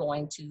breaks are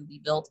going to be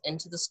built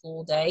into the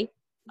school day,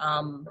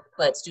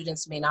 but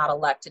students may not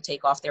elect to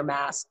take off their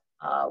mask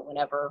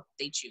whenever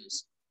they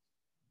choose.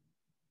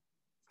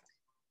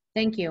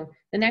 Thank you.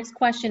 The next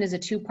question is a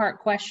two-part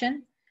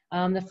question.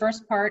 The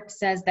first part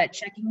says that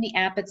checking the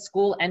app at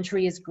school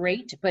entry is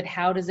great, but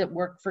how does it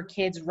work for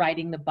kids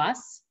riding the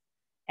bus?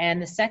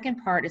 And the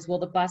second part is, will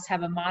the bus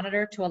have a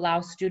monitor to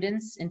allow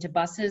students into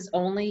buses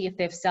only if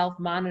they've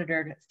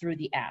self-monitored through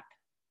the app?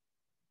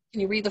 Can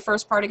you read the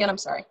first part again? I'm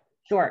sorry.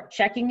 Sure.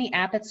 Checking the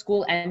app at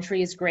school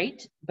entry is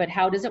great, but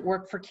how does it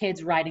work for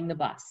kids riding the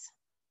bus?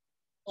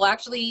 Well,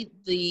 actually,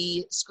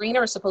 the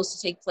screener is supposed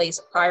to take place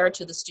prior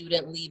to the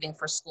student leaving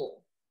for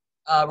school.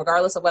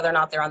 Regardless of whether or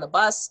not they're on the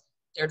bus,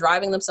 they're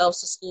driving themselves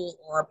to school,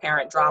 or a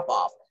parent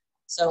drop-off.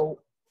 So,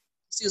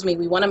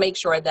 we want to make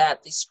sure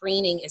that the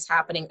screening is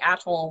happening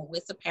at home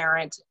with the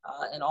parent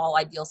in all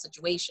ideal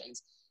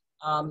situations.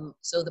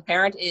 So the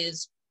parent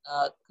is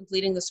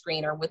completing the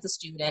screener with the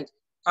student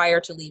prior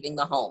to leaving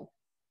the home.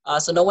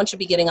 So no one should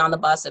be getting on the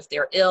bus if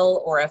they're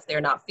ill or if they're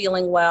not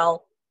feeling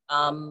well,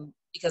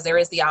 because there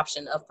is the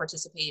option of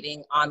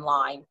participating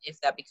online if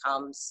it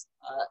becomes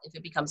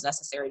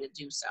necessary to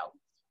do so.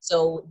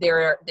 So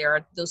there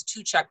are those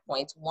two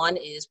checkpoints. One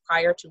is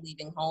prior to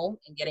leaving home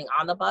and getting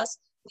on the bus.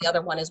 The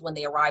other one is when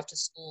they arrive to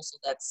school, so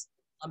that's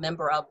a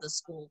member of the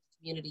school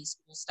community,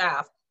 school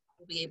staff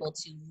will be able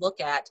to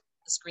look at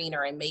the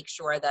screener and make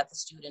sure that the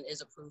student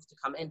is approved to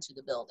come into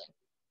the building.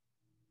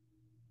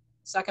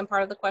 Second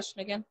part of the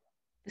question again?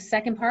 The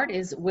second part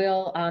is,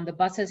 will the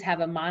buses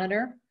have a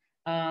monitor?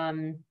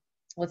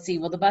 Let's see,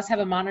 will the bus have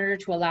a monitor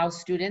to allow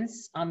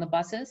students on the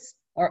buses,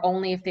 or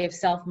only if they've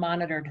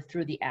self-monitored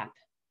through the app?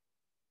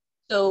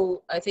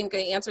 So I think I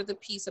answered the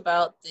piece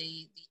about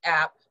the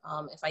app.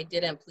 If I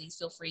didn't, please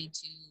feel free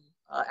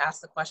to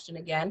ask the question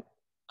again.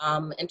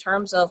 In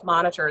terms of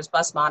monitors,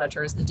 bus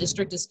monitors, the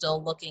district is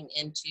still looking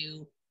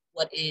into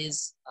what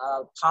is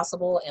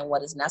possible and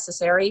what is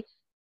necessary.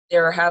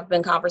 There have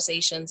been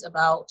conversations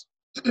about,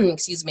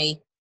 excuse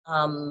me,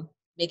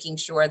 making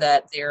sure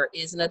that there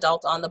is an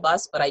adult on the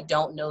bus, but I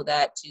don't know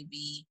that to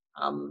be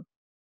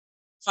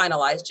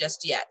finalized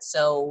just yet.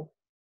 So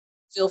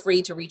feel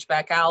free to reach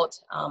back out.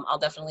 I'll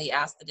definitely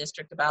ask the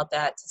district about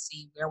that to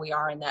see where we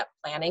are in that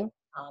planning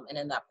and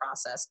in that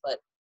process. But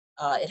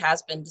it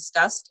has been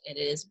discussed. It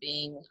has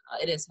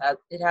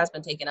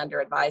been taken under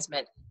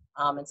advisement,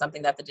 and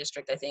something that the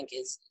district, I think,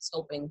 is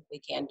hoping they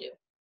can do.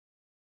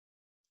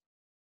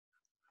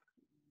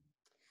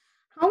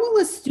 How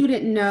will a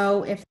student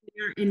know if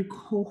they're in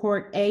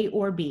cohort A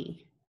or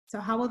B? So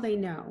how will they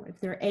know if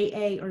they're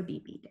AA or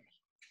BB day?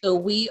 So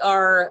we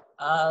are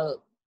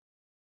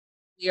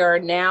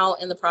now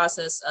in the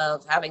process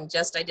of having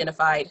just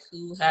identified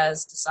who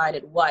has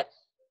decided what.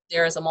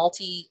 There is a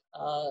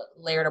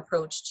multi-layered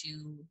approach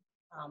to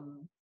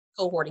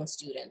cohorting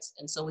students.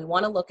 And so we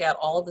want to look at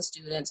all of the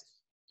students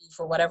who,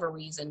 for whatever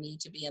reason, need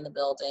to be in the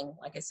building.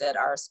 Like I said,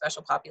 our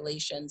special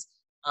populations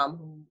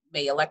who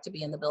may elect to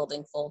be in the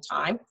building full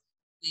time.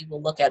 We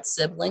will look at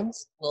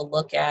siblings. We'll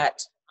look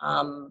at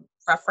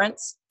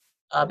preference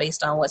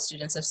based on what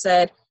students have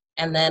said.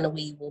 And then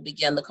we will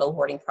begin the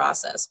cohorting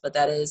process. But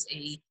that is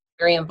a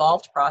very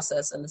involved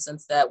process in the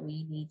sense that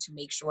we need to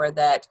make sure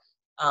that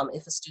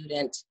if a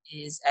student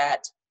is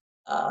at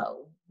a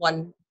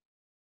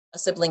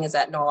sibling is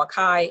at Norwalk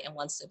High and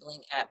one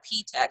sibling at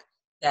PTECH,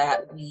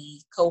 that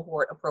we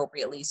cohort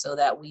appropriately so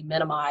that we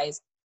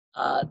minimize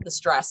the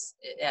stress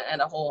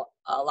and a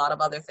lot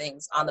of other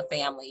things on the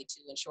family to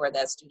ensure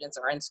that students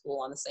are in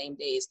school on the same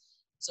days.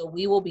 So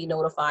we will be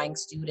notifying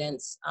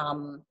students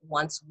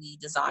once we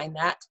design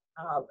that,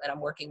 and I'm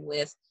working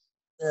with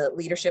the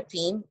leadership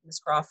team, Ms.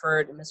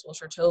 Crawford, Ms.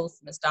 Wilshire-Toth,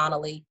 Ms.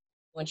 Donnelly,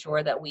 to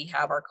ensure that we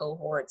have our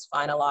cohorts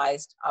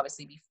finalized,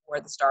 obviously before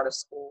the start of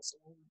school. So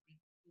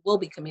we'll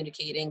be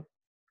communicating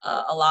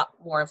a lot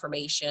more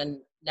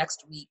information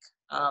next week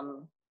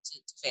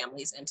to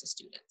families and to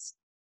students.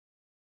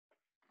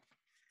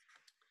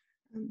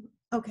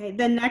 Okay,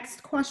 the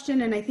next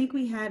question, and I think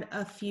we had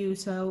a few,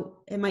 so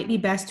it might be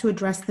best to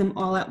address them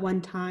all at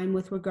one time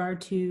with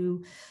regard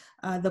to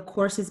the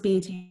courses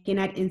being taken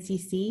at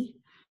NCC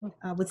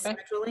with Okay.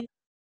 scheduling.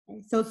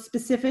 So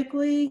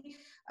specifically,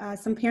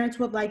 some parents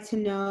would like to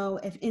know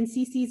if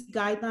NCC's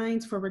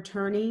guidelines for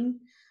returning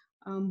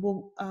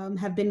will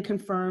have been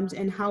confirmed,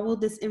 and how will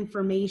this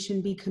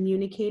information be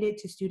communicated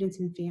to students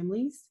and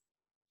families?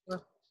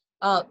 Sure.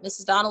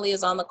 Mrs. Donnelly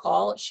is on the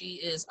call. She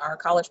is our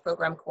college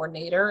program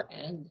coordinator,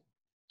 and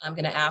I'm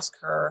going to ask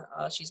her.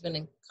 She's been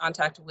in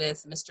contact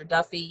with Mr.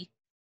 Duffy,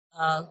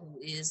 who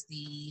is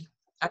the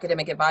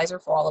academic advisor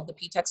for all of the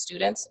PTECH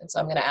students, and so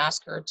I'm going to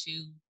ask her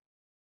to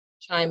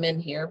chime in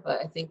here, but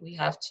I think we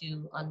have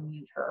to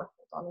unmute her.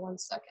 Hold on one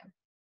second.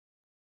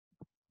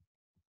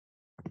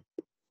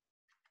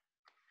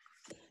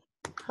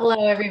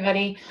 Hello,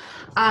 everybody.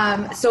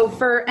 So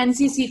for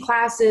NCC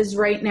classes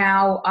right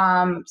now,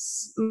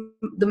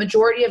 the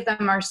majority of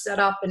them are set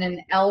up in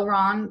an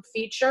LRON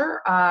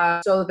feature.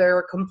 So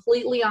they're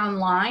completely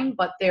online,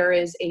 but there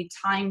is a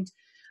timed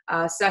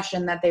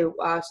session that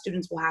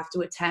students will have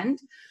to attend.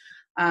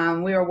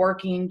 We are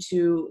working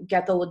to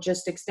get the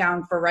logistics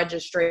down for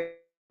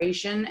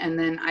registration, and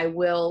then I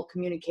will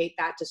communicate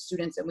that to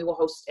students, and we will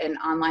host an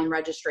online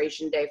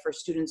registration day for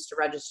students to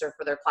register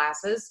for their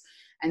classes.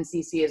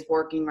 NCC is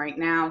working right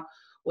now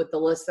with the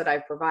list that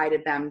I've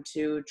provided them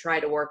to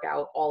try to work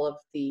out all of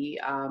the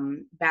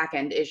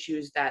back-end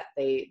issues that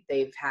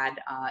they've had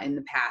in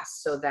the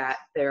past, so that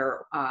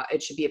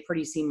it should be a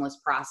pretty seamless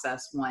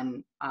process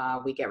when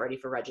we get ready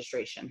for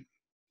registration.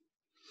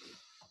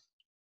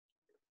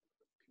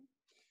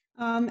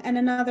 And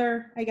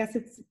another, I guess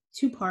it's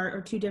two-part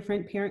or two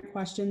different parent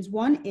questions.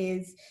 One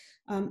is,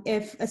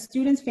 if a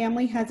student's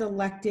family has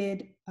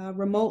elected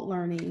remote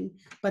learning,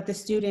 but the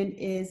student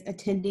is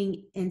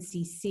attending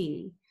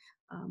NCC,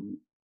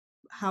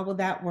 how will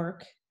that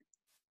work?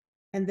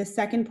 And the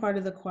second part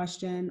of the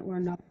question, or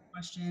another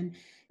question,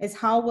 is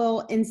how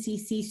will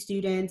NCC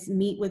students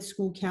meet with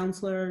school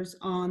counselors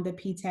on the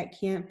PTECH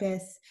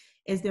campus?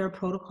 Is there a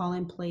protocol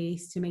in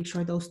place to make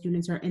sure those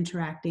students are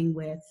interacting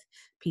with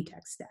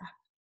PTECH staff?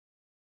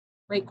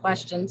 Great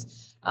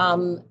questions.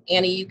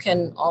 Annie, you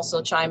can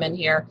also chime in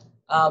here.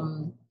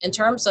 In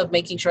terms of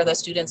making sure that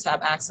students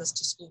have access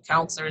to school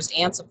counselors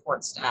and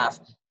support staff,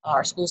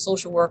 our school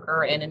social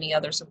worker, and any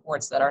other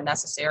supports that are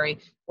necessary,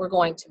 we're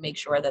going to make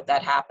sure that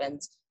that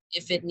happens.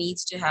 If it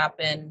needs to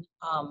happen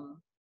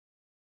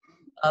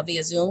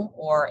via Zoom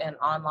or an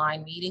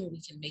online meeting,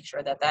 we can make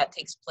sure that that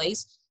takes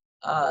place.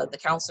 The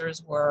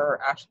counselors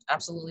were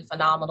absolutely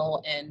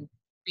phenomenal in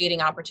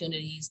creating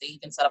opportunities. They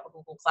even set up a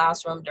Google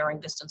Classroom during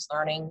distance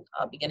learning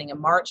beginning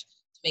in March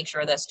to make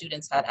sure that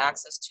students had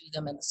access to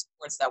them and the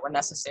supports that were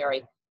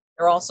necessary.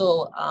 There are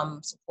also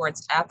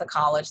supports at the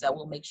college that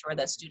will make sure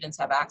that students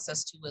have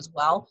access to as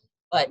well,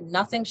 but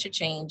nothing should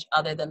change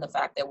other than the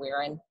fact that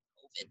we're in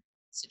COVID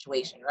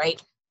situation,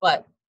 right?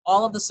 But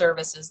all of the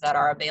services that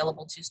are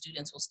available to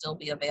students will still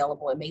be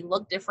available. It may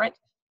look different,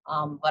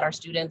 but our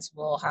students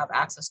will have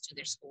access to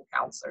their school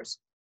counselors.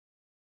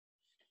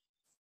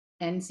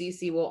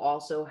 NCC will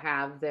also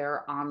have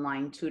their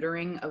online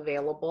tutoring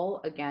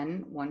available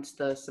again once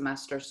the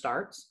semester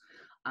starts.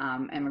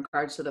 In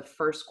regards to the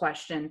first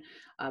question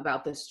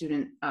about the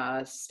student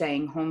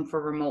staying home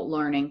for remote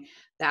learning,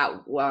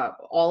 that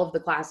all of the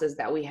classes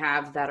that we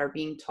have that are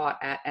being taught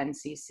at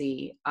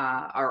NCC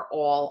are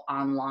all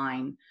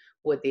online,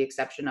 with the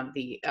exception of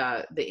the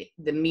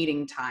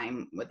meeting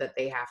time that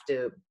they have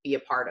to be a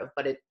part of,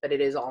 but it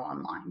is all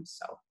online.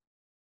 So.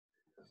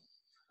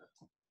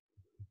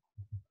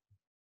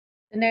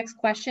 The next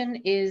question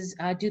is,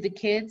 do the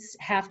kids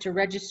have to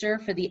register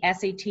for the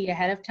SAT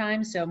ahead of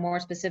time? So more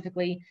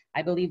specifically,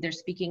 I believe they're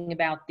speaking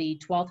about the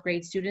 12th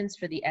grade students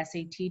for the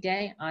SAT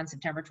day on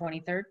September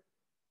 23rd.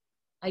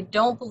 I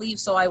don't believe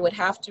so. I would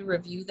have to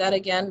review that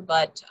again,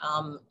 but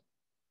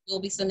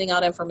we'll be sending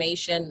out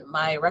information.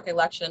 My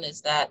recollection is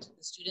that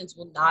the students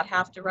will not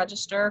have to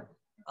register,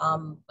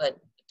 but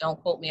don't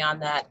quote me on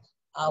that.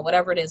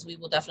 Whatever it is, we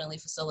will definitely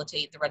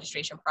facilitate the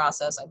registration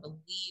process. I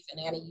believe,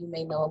 and Annie, you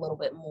may know a little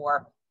bit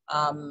more,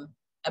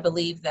 I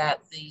believe that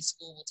the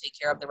school will take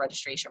care of the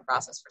registration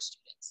process for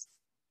students.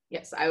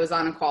 Yes, I was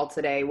on a call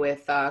today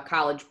with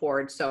College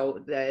Board,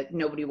 so that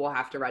nobody will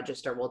have to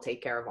register. We'll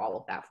take care of all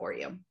of that for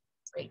you.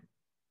 Great.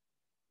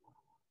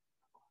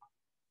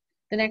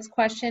 The next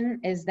question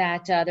is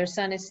that their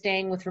son is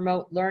staying with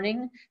remote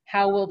learning.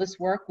 How will this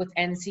work with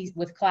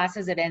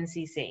classes at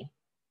NCC?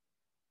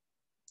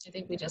 I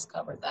think we just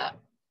covered that.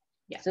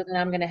 Yeah. So then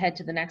I'm going to head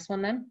to the next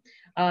one then.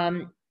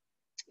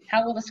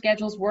 How will the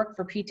schedules work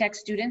for PTECH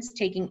students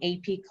taking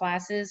AP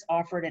classes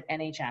offered at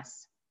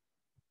NHS?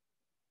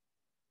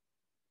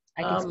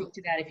 I can speak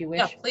to that if you wish.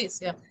 Yeah,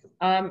 please,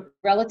 yeah.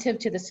 Relative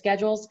to the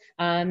schedules,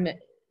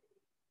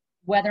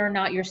 Whether or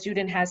not your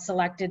student has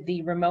selected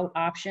the remote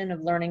option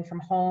of learning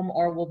from home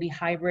or will be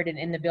hybrid and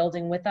in the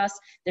building with us,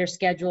 their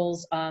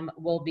schedules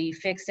will be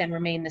fixed and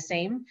remain the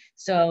same.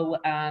 So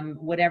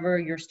whatever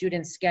your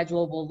student's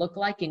schedule will look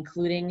like,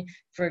 including,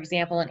 for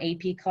example, an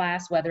AP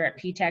class, whether at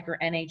PTECH or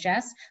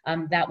NHS,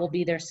 that will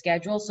be their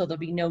schedule. So there'll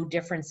be no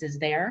differences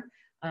there.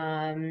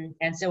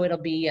 And so it'll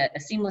be a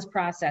seamless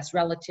process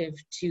relative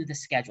to the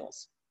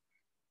schedules.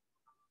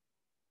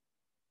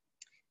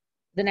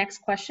 The next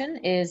question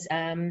is,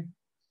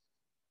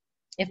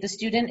 if the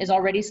student is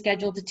already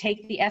scheduled to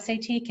take the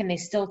SAT, can they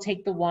still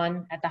take the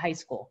one at the high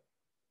school?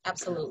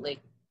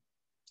 Absolutely.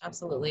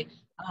 Absolutely.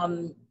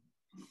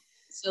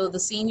 So the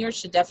seniors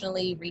should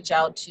definitely reach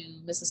out to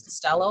Mrs.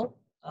 Costello,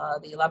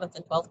 the 11th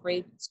and 12th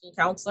grade school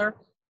counselor.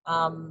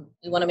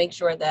 We want to make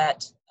sure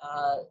that,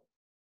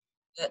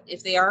 that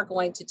if they are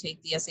going to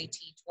take the SAT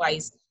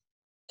twice,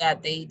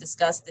 that they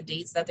discuss the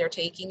dates that they're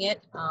taking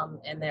it.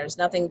 And there's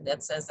nothing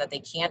that says that they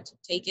can't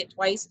take it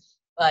twice.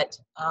 But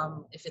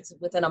if it's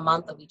within a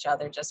month of each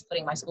other, just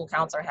putting my school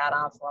counselor hat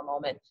on for a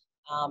moment,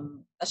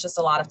 that's just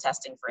a lot of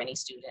testing for any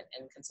student.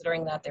 And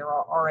considering that they're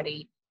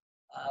already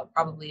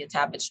probably a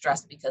tad bit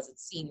stressed because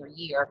it's senior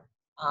year,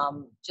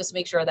 just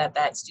make sure that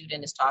that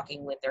student is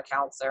talking with their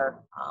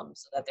counselor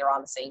so that they're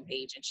on the same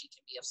page and she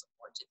can be of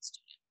support to the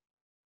student.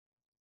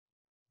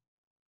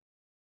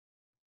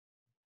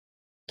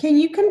 Can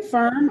you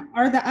confirm,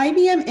 are the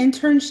IBM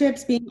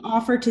internships being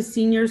offered to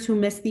seniors who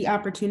missed the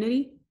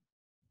opportunity?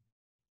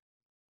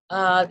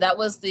 That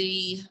was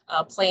the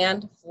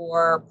plan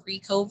for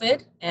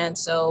pre-COVID, and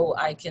so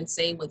I can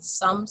say with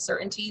some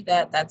certainty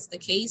that that's the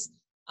case.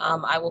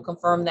 I will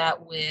confirm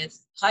that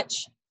with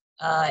Hutch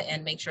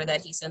and make sure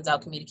that he sends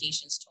out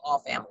communications to all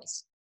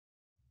families.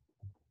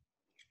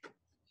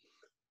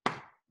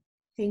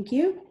 Thank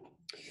you.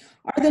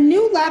 Are the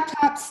new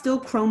laptops still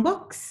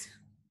Chromebooks?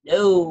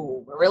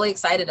 No, we're really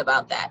excited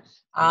about that.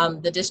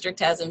 The district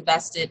has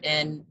invested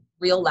in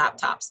real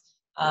laptops.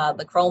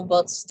 The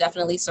Chromebooks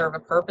definitely serve a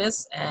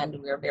purpose, and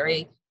we're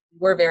very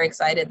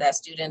excited that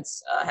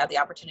students have the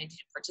opportunity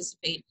to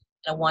participate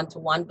in a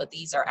one-to-one, but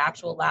these are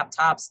actual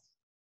laptops.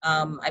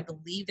 I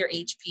believe they're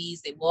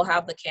HPs. They will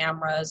have the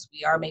cameras.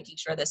 We are making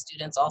sure that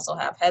students also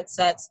have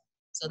headsets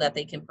so that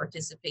they can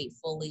participate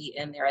fully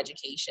in their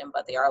education,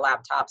 but they are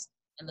laptops.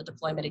 And the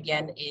deployment,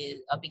 again,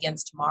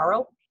 begins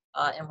tomorrow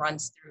and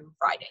runs through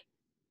Friday.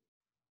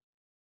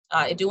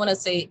 I do want to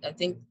say, I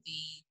think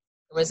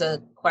there was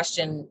a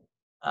question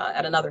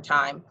at another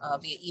time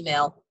via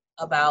email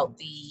about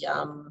the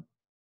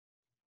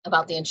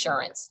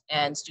insurance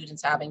and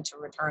students having to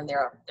return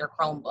their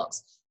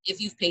Chromebooks.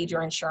 If you've paid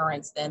your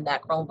insurance, then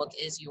that Chromebook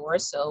is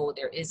yours, so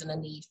there isn't a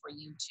need for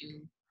you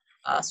to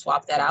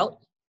swap that out.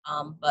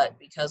 But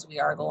because we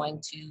are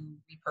going to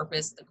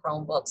repurpose the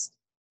Chromebooks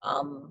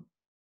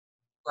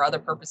for other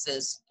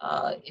purposes,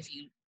 if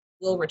you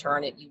will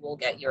return it, you will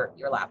get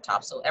your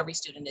laptop. So every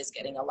student is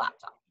getting a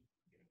laptop.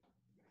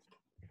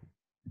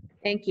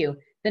 Thank you.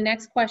 The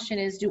next question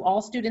is, do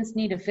all students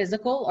need a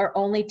physical or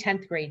only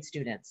 10th grade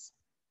students?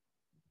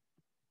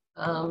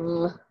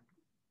 There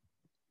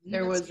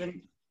was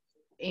an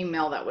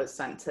email that was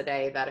sent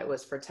today that it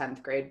was for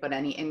 10th grade, but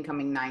any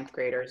incoming 9th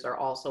graders are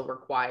also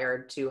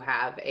required to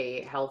have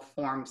a health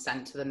form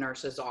sent to the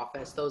nurse's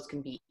office. Those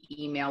can be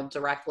emailed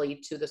directly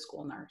to the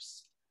school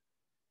nurse.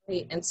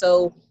 Great. And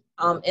so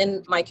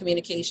in my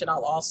communication,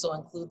 I'll also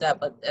include that,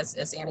 but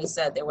as Annie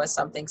said, there was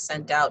something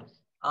sent out.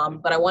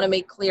 But I want to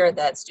make clear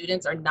that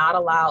students are not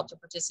allowed to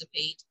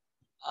participate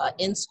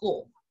in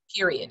school,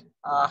 period,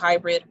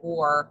 hybrid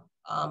or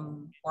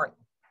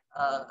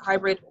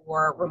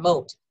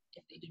remote,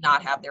 if they do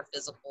not have their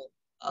physical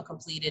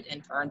completed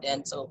and turned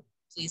in. So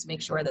please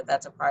make sure that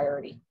that's a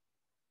priority.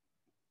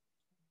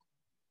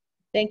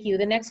 Thank you.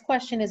 The next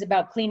question is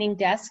about cleaning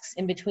desks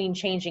in between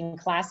changing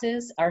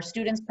classes. Are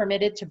students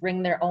permitted to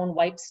bring their own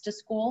wipes to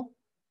school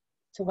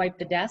to wipe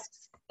the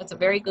desks? That's a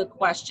very good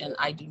question.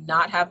 I do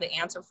not have the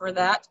answer for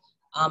that.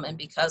 And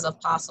because of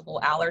possible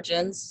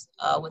allergens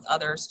with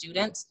other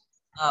students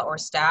or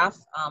staff,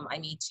 I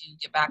need to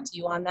get back to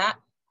you on that.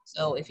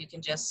 So if you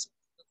can just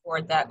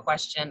record that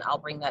question, I'll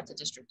bring that to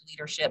district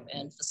leadership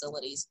and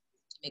facilities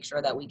to make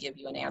sure that we give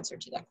you an answer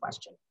to that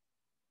question.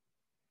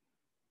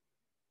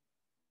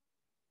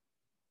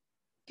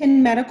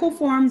 Can medical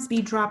forms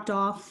be dropped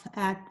off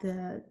at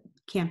the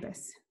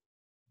campus?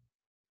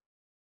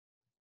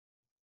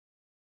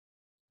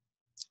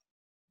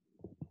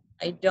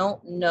 I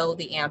don't know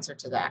the answer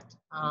to that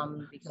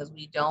because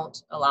we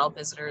don't allow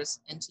visitors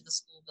into the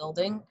school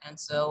building. And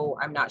so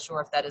I'm not sure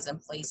if that is in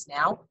place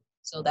now.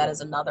 So that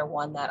is another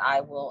one that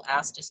I will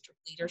ask district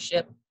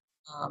leadership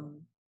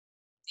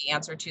the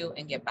answer to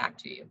and get back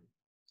to you.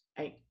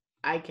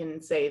 I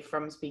can say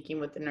from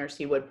speaking with the nurse,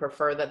 he would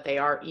prefer that they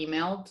are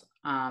emailed,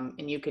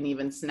 and you can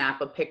even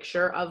snap a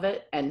picture of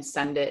it and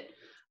send it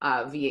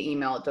via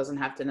email. It doesn't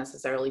have to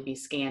necessarily be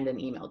scanned and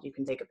emailed. You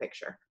can take a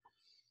picture.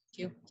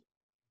 Thank you.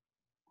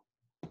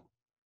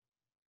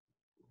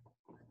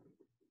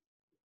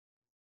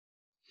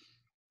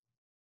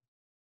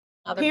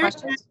 Other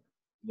questions?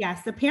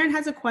 Yes, the parent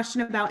has a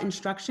question about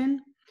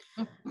instruction.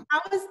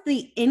 How is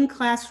the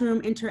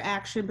in-classroom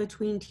interaction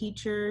between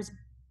teachers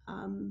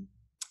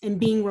and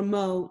being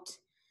remote,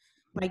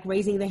 like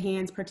raising the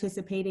hands,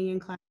 participating in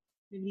class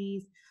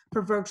activities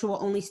for virtual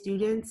only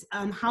students?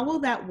 How will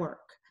that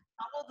work?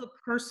 How will the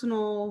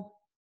personal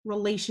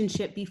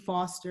relationship be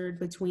fostered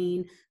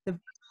between the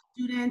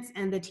students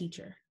and the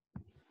teacher?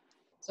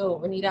 So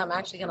Renita, I'm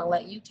actually going to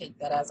let you take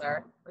that as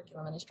our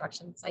curriculum and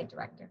instruction site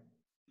director.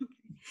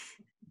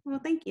 Well,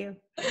 thank you.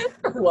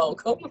 You're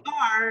welcome.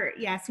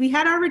 Yes, we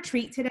had our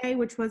retreat today,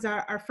 which was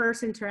our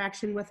first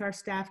interaction with our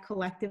staff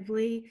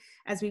collectively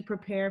as we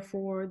prepare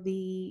for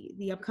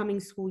the upcoming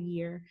school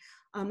year.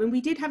 And we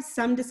did have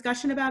some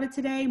discussion about it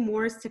today,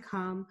 more is to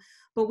come,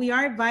 but we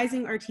are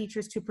advising our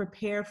teachers to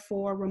prepare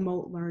for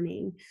remote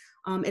learning.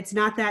 It's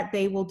not that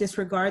they will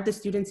disregard the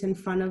students in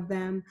front of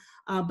them,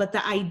 but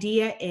the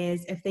idea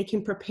is if they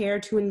can prepare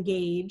to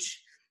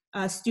engage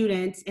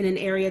students in an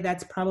area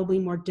that's probably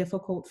more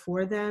difficult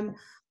for them,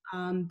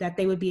 that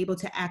they would be able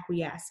to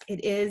acquiesce.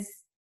 It is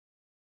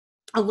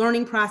a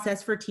learning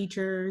process for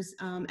teachers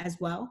as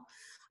well.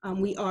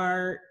 We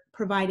are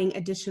providing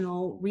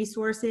additional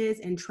resources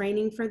and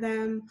training for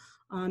them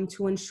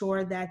to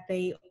ensure that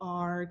they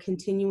are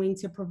continuing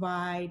to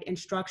provide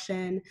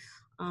instruction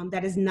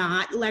that is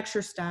not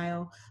lecture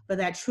style, but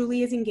that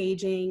truly is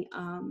engaging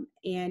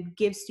and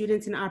gives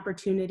students an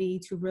opportunity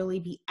to really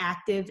be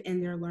active in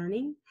their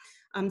learning.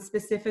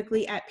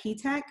 Specifically at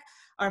PTECH,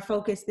 our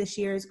focus this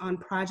year is on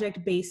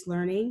project-based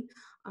learning.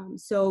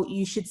 So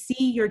you should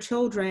see your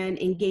children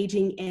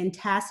engaging in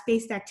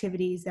task-based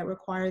activities that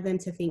require them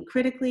to think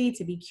critically,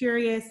 to be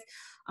curious,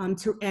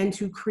 and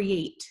to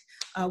create,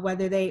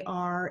 whether they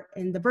are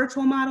in the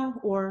virtual model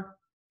or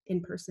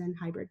in-person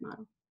hybrid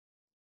model.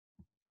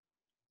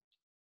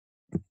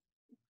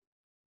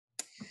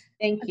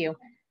 Thank you.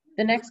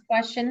 The next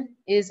question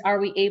is, are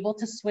we able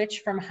to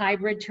switch from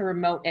hybrid to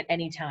remote at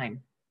any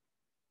time?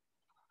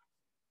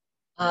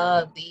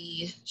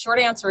 The short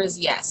answer is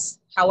yes.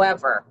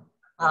 However,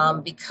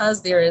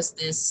 because there is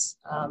this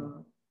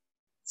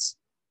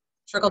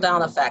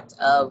trickle-down effect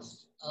of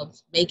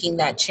making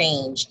that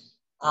change,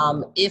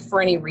 if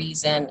for any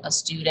reason a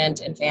student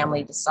and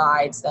family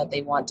decides that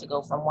they want to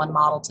go from one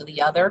model to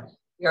the other,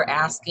 we are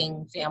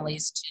asking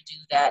families to do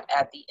that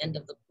at the end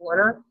of the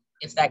quarter.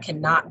 If that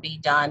cannot be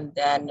done,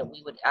 then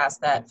we would ask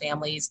that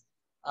families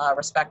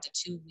respect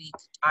a 2-week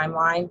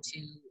timeline to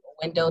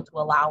a window to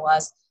allow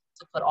us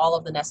to put all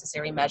of the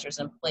necessary measures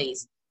in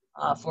place.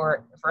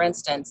 For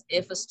instance,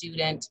 if a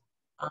student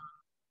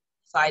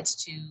decides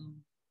to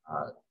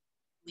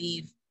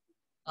leave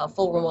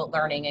full remote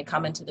learning and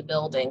come into the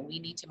building, we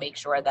need to make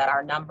sure that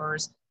our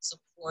numbers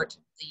support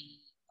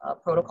the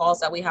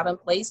protocols that we have in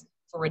place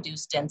for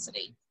reduced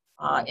density.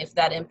 If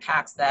that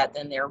impacts that,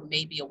 then there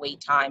may be a wait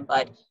time,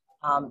 but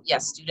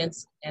yes,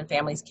 students and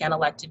families can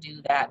elect to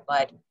do that,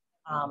 but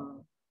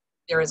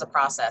there is a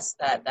process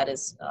that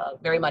is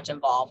very much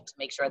involved to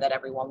make sure that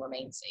everyone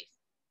remains safe.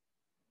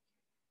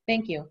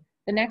 Thank you.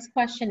 The next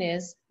question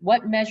is,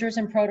 what measures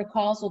and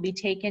protocols will be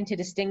taken to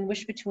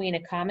distinguish between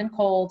a common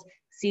cold,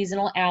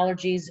 seasonal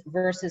allergies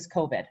versus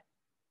COVID?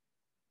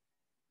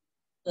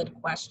 Good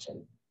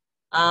question.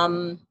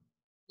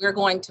 We're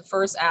going to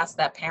first ask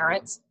that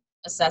parents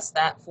assess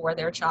that for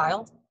their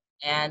child,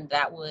 and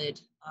that would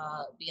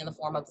be in the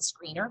form of the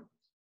screener.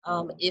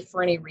 If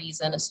for any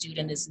reason a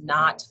student is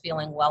not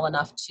feeling well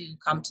enough to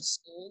come to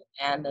school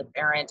and the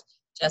parent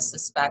just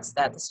suspects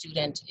that the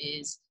student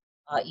is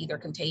either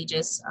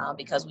contagious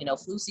because we know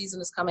flu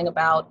season is coming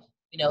about,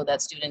 we know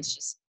that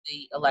students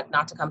they elect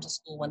not to come to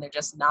school when they're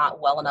just not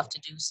well enough to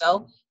do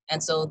so.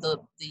 And so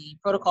the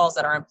protocols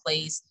that are in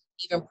place,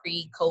 even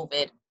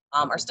pre-COVID,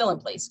 are still in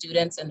place.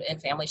 Students and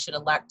families should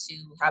elect to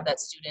have that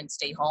student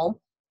stay home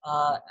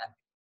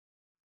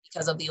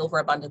because of the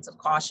overabundance of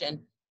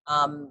caution.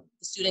 The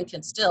student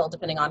can still,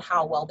 depending on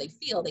how well they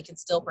feel, they can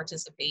still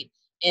participate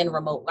in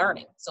remote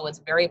learning. So it's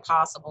very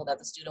possible that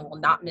the student will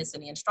not miss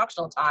any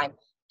instructional time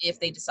if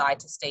they decide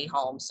to stay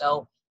home.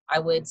 So I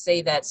would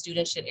say that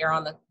students should err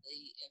on the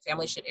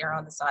family should err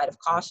on the side of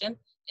caution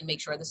and make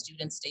sure the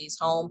student stays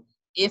home.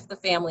 If the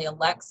family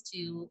elects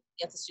to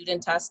get the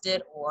student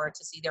tested or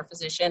to see their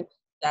physician,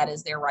 that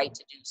is their right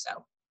to do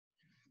so.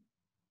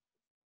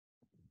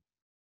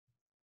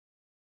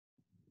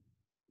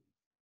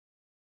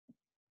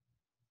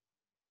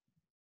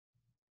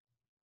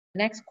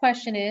 Next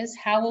question is,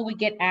 how will we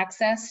get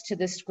access to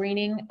the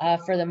screening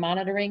for the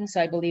monitoring? So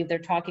I believe they're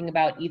talking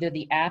about either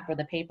the app or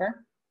the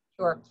paper.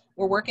 Sure.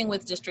 We're working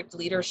with district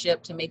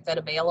leadership to make that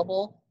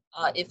available.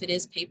 If it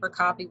is paper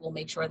copy, we'll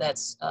make sure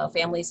that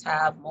families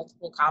have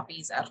multiple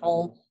copies at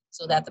home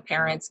so that the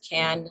parents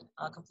can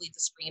complete the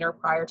screener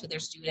prior to their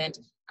student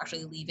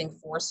actually leaving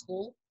for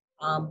school.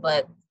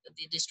 But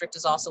the district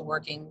is also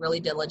working really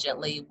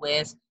diligently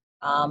with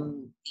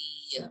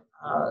the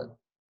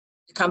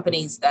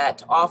companies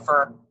that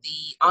offer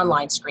the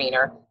online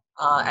screener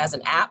as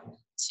an app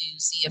to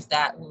see if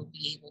that will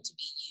be able to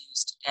be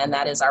used. And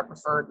that is our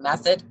preferred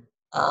method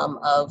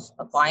of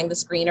applying the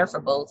screener for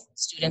both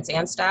students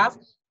and staff.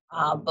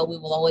 but we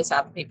will always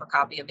have a paper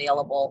copy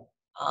available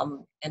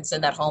and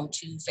send that home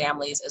to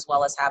families, as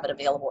well as have it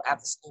available at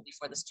the school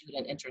before the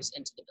student enters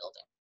into the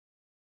building.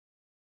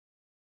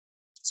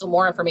 So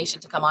more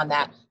information to come on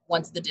that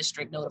once the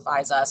district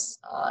notifies us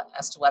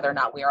as to whether or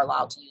not we are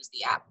allowed to use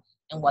the app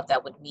and what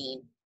that would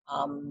mean.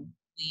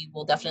 We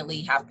will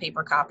definitely have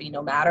paper copy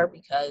no matter,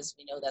 because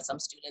we know that some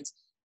students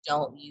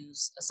don't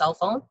use a cell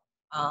phone,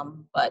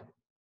 but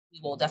we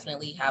will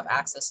definitely have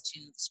access to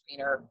the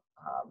screener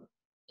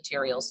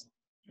materials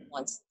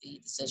once the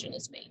decision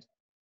is made.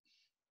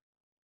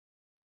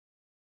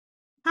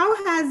 How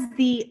has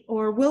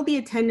will the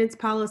attendance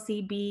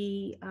policy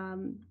be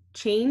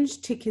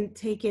changed to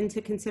take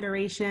into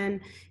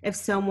consideration if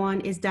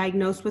someone is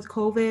diagnosed with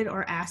COVID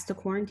or asked to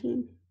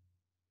quarantine?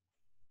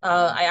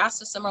 I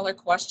asked a similar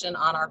question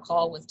on our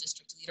call with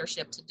district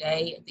leadership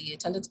today. The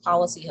attendance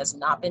policy has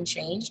not been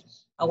changed.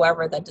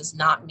 However, that does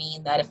not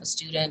mean that if a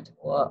student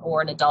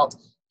or an adult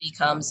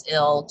becomes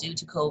ill due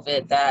to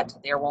COVID, that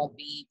there won't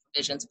be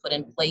provisions put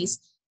in place.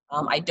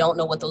 I don't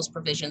know what those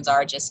provisions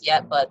are just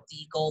yet, but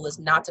the goal is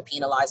not to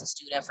penalize a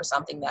student for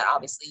something that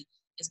obviously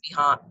is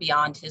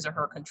beyond his or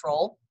her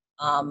control.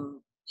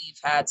 We've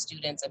had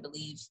students, I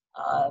believe,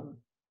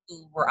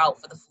 who were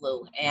out for the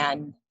flu,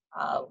 and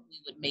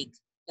we would make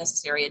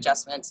necessary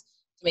adjustments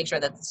to make sure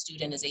that the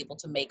student is able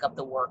to make up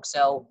the work.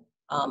 So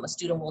a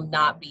student will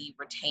not be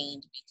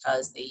retained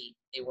because they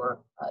were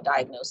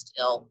diagnosed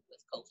ill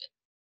with COVID.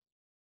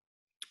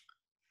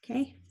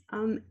 Okay.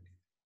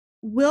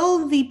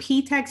 Will the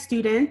PTECH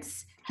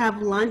students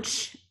have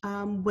lunch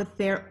with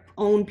their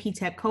own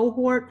PTECH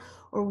cohort,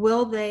 or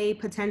will they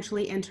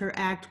potentially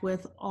interact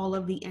with all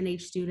of the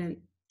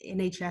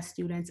NHS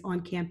students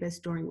on campus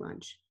during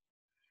lunch?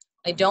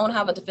 I don't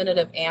have a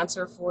definitive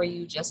answer for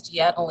you just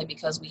yet, only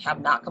because we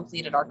have not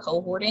completed our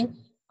cohorting.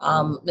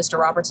 Mr.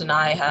 Roberts and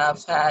I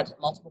have had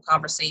multiple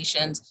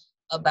conversations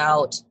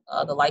about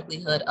the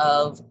likelihood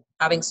of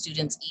having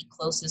students eat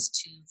closest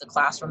to the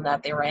classroom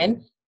that they're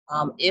in.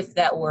 If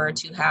that were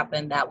to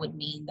happen, that would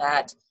mean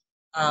that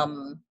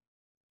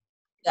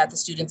that the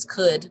students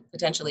could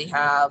potentially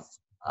have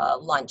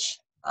lunch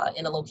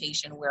in a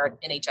location where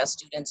NHS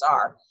students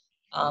are.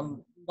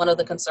 One of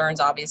the concerns,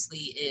 obviously,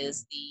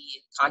 is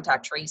the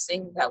contact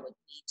tracing that would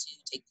need to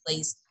take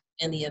place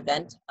in the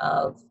event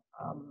of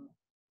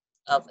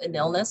an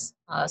illness.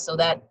 So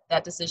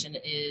that decision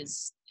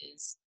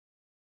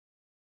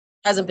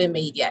hasn't been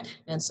made yet.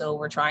 And so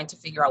we're trying to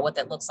figure out what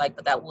that looks like,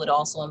 but that would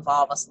also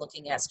involve us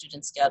looking at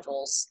student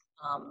schedules.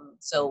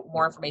 So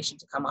more information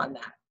to come on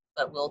that,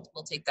 but we'll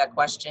take that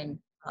question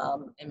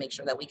and make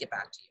sure that we get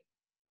back to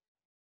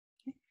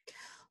you.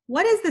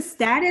 What is the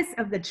status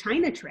of the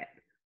China trip?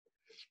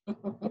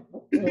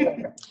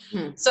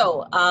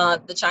 So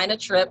the China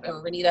trip, and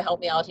Renita, help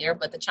me out here,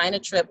 but the China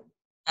trip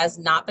has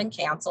not been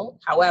canceled.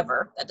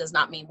 However, that does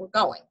not mean we're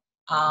going.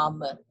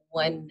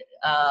 When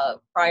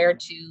prior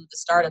to the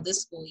start of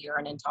this school year,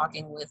 and in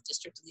talking with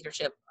district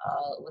leadership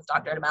with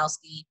Dr.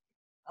 Adamowski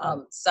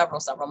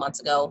several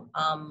months ago,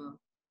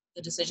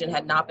 the decision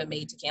had not been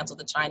made to cancel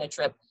the China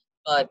trip,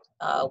 but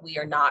we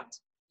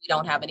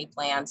don't have any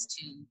plans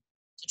to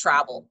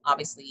travel,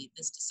 obviously,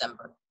 this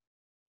December.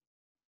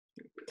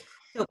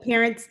 So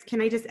parents,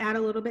 can I just add a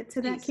little bit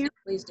to that, Karen?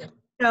 Please do.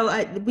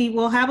 So we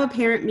will have a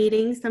parent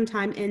meeting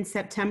sometime in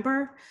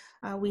September.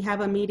 We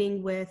have a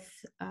meeting with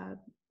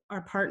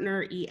our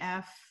partner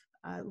EF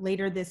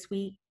later this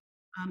week.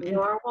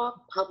 Norwalk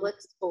Public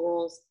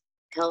Schools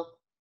Health.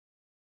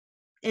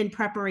 In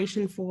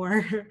preparation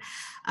for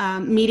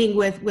meeting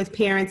with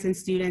parents and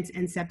students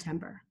in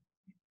September.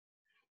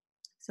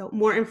 So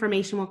more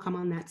information will come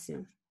on that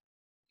soon.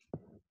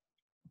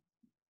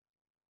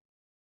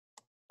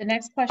 The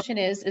next question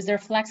is there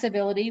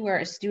flexibility where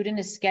a student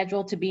is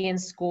scheduled to be in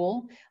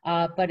school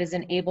but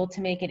isn't able to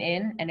make it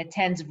in and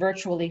attends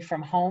virtually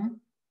from home?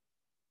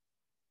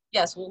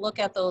 Yes, we'll look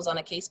at those on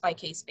a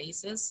case-by-case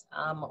basis.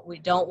 We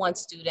don't want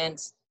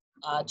students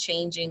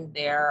changing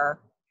their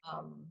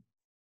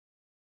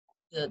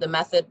the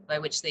method by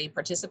which they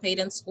participate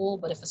in school,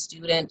 but if a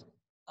student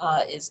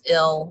is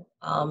ill,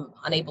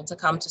 unable to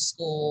come to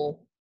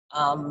school,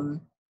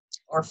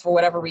 or for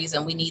whatever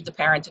reason, we need the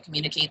parent to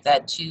communicate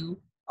that to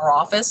our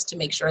office to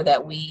make sure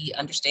that we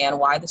understand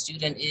why the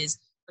student is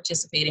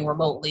participating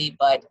remotely,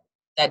 but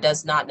that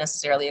does not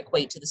necessarily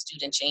equate to the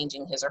student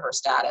changing his or her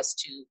status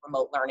to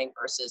remote learning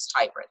versus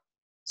hybrid.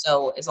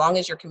 So as long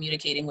as you're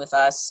communicating with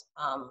us,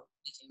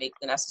 we can make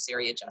the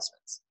necessary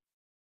adjustments.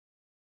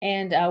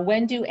 And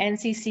when do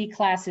NCC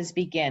classes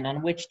begin?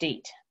 On which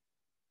date?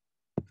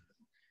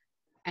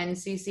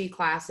 NCC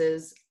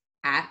classes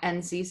at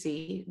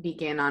NCC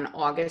begin on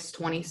August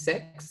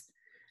 26th,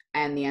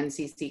 and the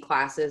NCC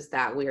classes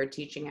that we are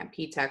teaching at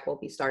PTECH will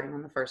be starting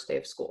on the first day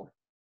of school.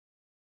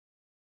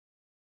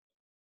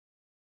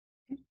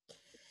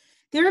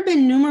 There have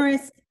been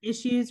numerous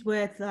issues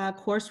with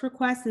course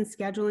requests and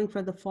scheduling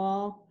for the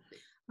fall.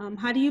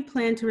 How do you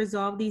plan to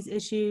resolve these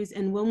issues,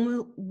 and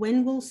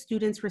when will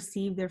students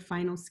receive their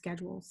final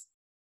schedules?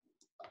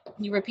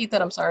 Can you repeat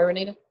that? I'm sorry,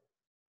 Renita.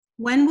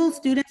 When will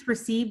students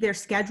receive their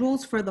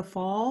schedules for the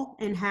fall,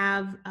 and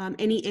have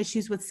any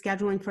issues with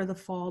scheduling for the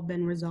fall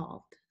been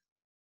resolved?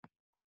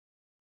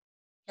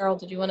 Carol,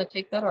 did you want to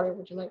take that, or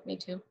would you like me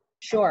to?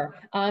 Sure.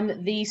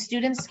 The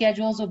students'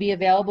 schedules will be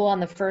available on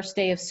the first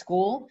day of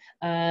school.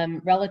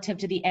 Relative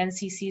to the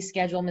NCC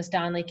schedule, Ms.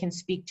 Donnelly can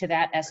speak to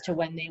that as to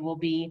when they will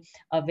be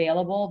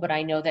available, but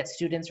I know that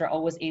students are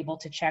always able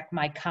to check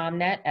my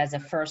ComNet as a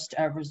first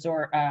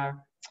resort,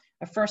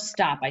 a first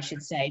stop, I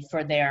should say,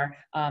 for their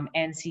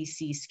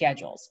NCC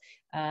schedules.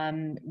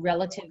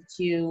 Relative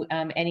to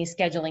any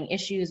scheduling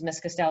issues,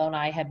 Ms. Costello and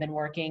I have been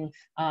working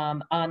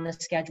on the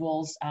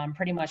schedules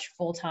pretty much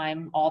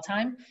full-time,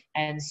 all-time.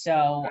 And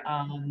so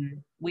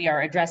we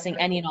are addressing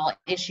any and all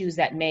issues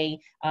that may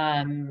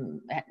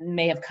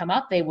have come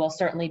up. They will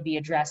certainly be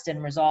addressed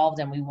and resolved,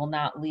 and we will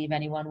not leave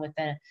anyone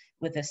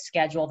with a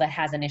schedule that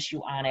has an issue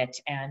on it.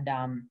 And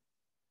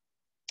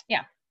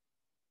yeah.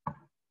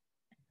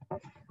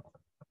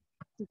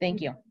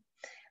 Thank you.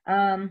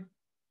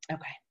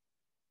 Okay.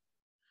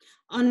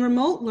 On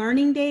remote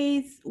learning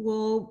days,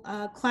 will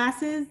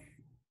classes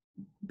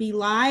be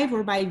live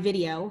or by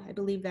video? I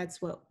believe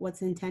that's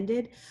what's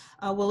intended.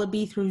 Will it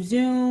be through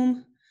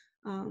Zoom?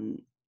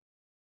 And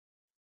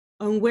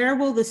where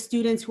will the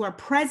students who are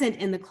present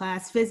in the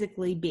class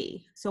physically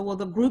be? So will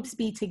the groups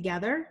be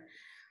together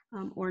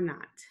or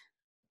not?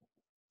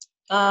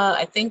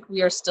 I think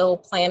we are still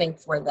planning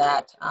for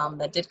that.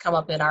 That did come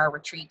up in our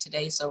retreat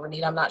today. So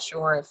Renita, I'm not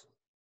sure if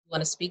you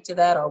want to speak to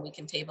that, or we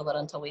can table it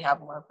until we have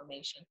more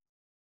information.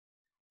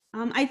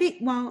 I think,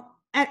 well,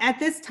 at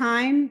this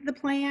time, the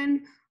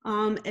plan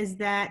is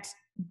that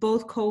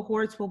both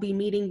cohorts will be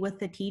meeting with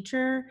the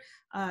teacher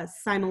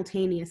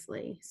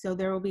simultaneously. So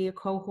there will be a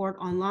cohort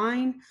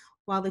online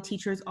while the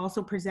teacher is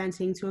also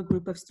presenting to a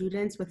group of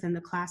students within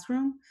the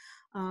classroom.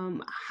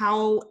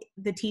 How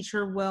the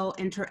teacher will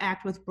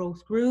interact with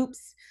both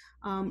groups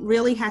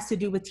really has to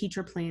do with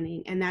teacher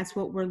planning, and that's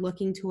what we're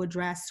looking to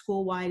address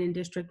school-wide and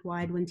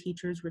district-wide when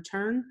teachers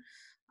return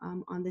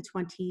on the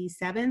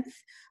 27th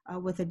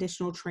with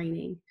additional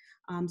training.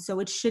 So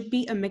it should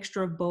be a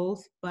mixture of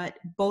both, but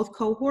both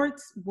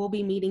cohorts will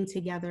be meeting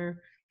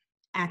together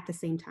at the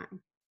same time.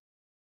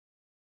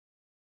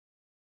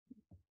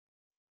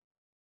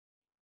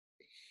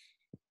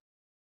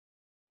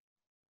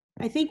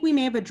 I think we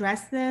may have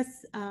addressed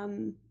this.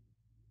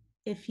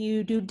 If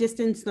you do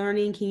distance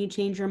learning, can you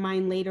change your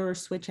mind later or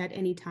switch at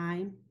any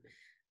time?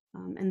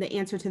 And the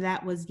answer to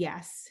that was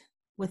yes,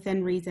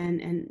 within reason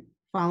and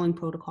following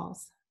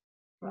protocols.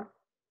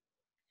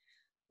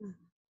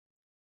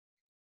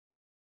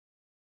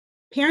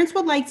 Parents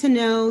would like to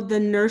know the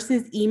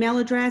nurse's email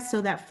address so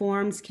that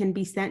forms can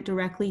be sent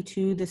directly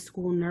to the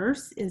school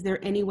nurse. Is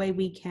there any way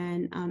we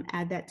can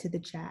add that to the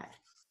chat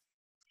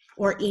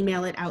or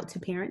email it out to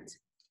parents?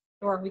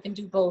 Sure, we can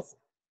do both.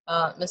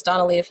 Ms.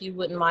 Donnelly, if you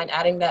wouldn't mind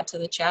adding that to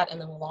the chat,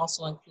 and then we'll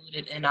also include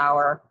it in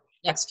our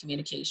next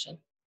communication.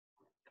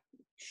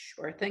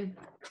 Sure thing.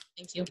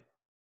 Thank you.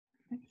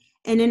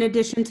 And in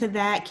addition to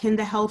that, can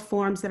the health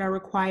forms that are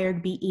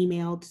required be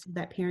emailed so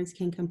that parents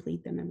can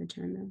complete them and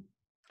return them?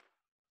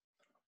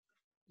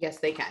 Yes,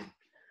 they can.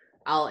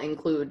 I'll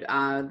include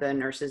the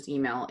nurse's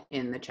email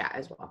in the chat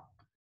as well.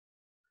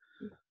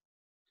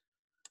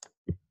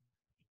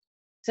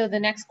 So the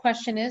next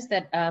question is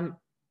that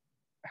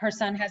her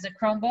son has a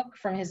Chromebook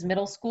from his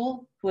middle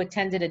school who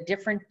attended a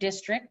different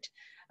district.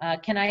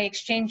 Can I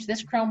exchange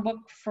this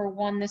Chromebook for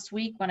one this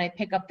week when I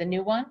pick up the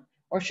new one,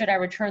 or should I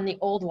return the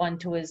old one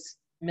to his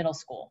middle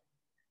school?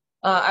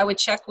 I would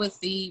check with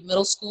the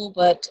middle school,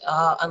 but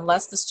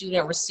unless the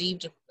student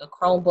received a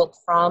Chromebook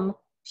from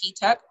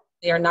PTECH,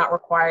 they are not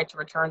required to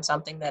return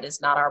something that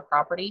is not our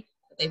property.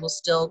 They will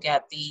still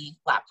get the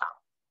laptop.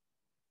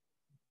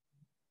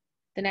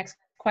 The next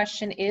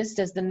question is,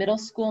 does the middle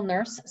school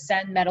nurse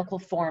send medical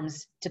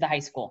forms to the high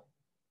school?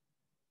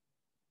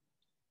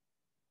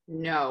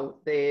 No,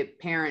 the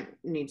parent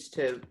needs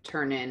to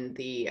turn in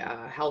the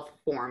health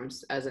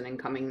forms as an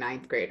incoming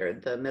 9th grader.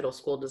 The middle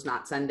school does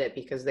not send it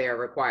because they are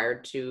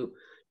required to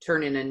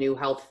turn in a new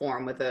health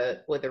form with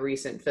a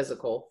recent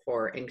physical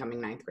for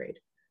incoming 9th grade.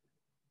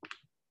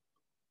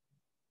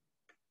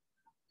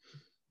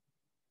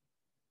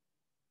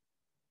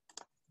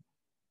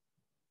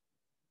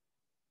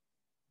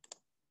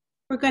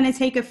 We're going to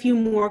take a few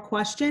more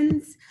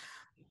questions.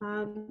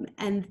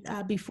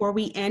 Before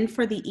we end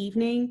for the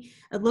evening,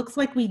 it looks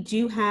like we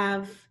do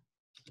have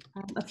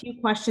a few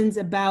questions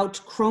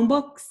about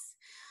Chromebooks.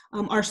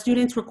 Are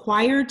students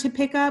required to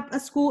pick up a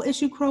school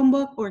issue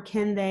Chromebook, or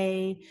can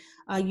they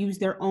use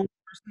their own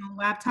personal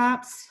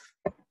laptops?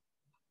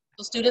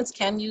 So students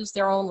can use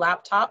their own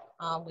laptop.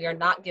 We are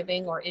not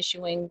giving or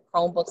issuing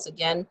Chromebooks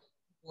again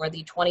for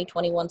the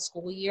 2021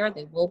 school year.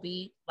 They will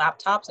be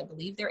laptops. I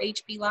believe they're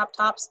HP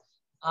laptops.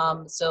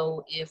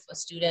 So if a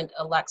student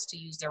elects to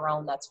use their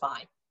own, that's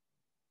fine.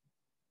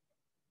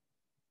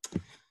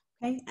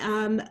 Okay.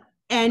 And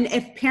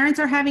if parents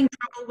are having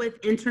trouble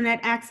with internet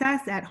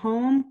access at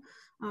home,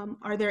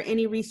 are there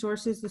any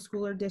resources the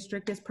school or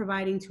district is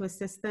providing to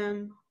assist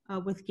them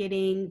with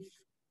getting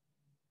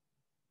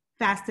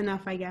fast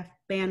enough, I guess,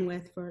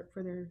 bandwidth for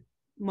their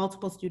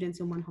multiple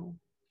students in one home.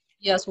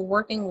 Yes, we're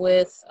working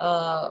with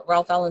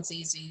Ralph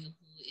Alanzizi, who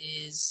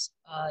is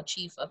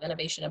Chief of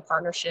Innovation and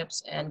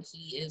Partnerships, and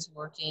he is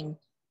working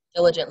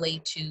diligently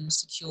to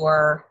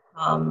secure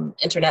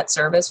internet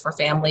service for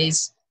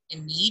families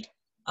in need.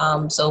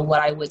 So what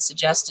I would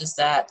suggest is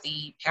that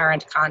the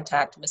parent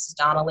contact Mrs.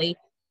 Donnelly,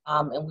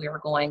 and we are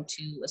going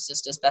to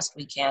assist as best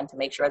we can to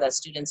make sure that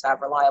students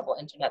have reliable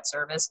internet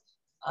service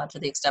to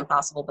the extent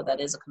possible, but that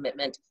is a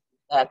commitment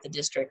that the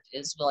district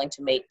is willing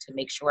to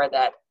make sure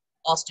that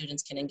all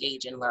students can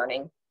engage in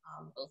learning,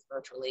 both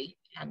virtually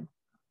and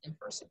in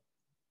person.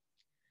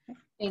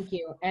 Thank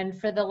you. And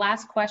for the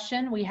last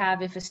question, we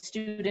have, if a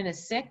student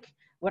is sick,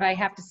 would I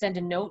have to send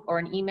a note or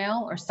an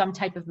email or some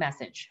type of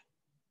message?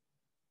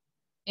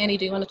 Annie,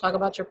 do you want to talk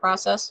about your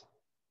process?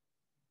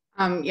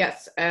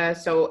 Yes,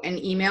 so an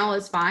email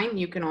is fine.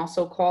 You can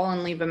also call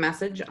and leave a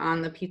message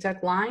on the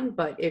PTECH line,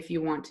 but if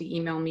you want to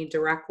email me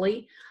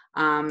directly,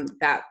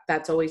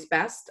 that's always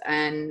best.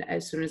 And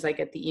as soon as I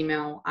get the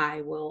email,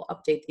 I will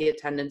update the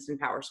attendance in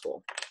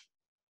PowerSchool.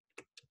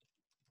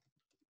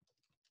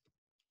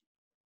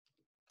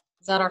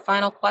 Is that our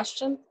final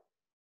question?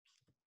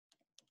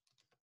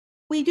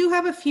 We do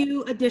have a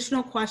few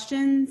additional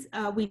questions.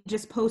 We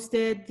just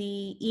posted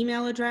the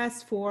email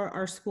address for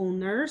our school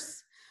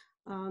nurse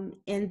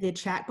in the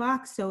chat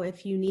box. So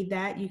if you need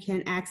that, you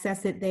can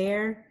access it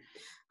there.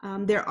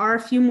 There are a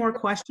few more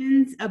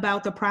questions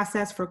about the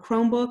process for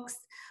Chromebooks.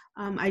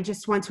 I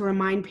just want to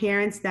remind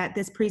parents that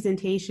this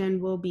presentation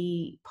will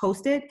be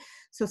posted.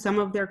 So some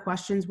of their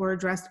questions were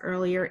addressed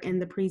earlier in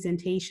the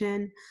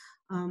presentation.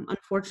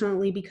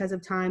 Unfortunately, because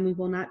of time, we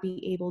will not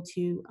be able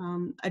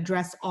to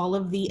address all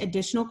of the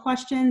additional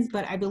questions,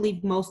 but I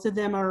believe most of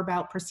them are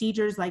about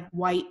procedures like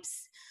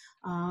wipes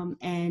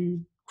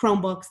and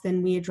Chromebooks,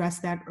 and we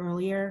addressed that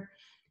earlier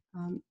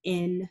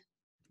in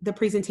the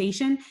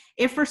presentation.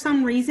 If for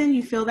some reason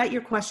you feel that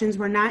your questions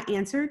were not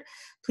answered,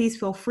 please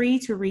feel free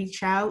to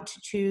reach out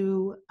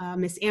to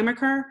Ms.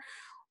 Amaker,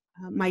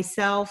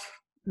 myself,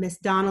 Ms.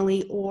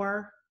 Donnelly,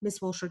 or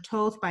Ms.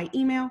 Wilshire-Toth by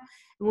email,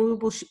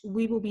 and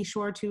we will be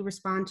sure to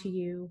respond to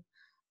you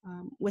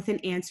with an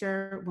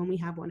answer when we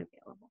have one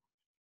available.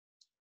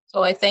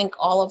 So I thank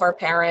all of our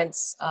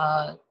parents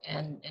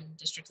and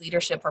district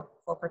leadership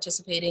for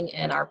participating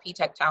in our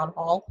PTECH Town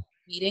Hall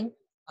meeting.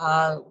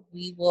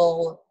 We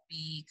will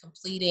be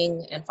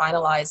completing and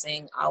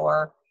finalizing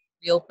our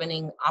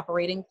reopening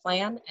operating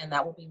plan, and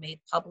that will be made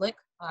public,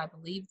 I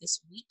believe,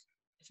 this week,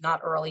 if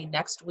not early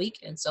next week.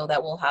 And so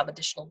that will have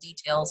additional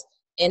details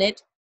in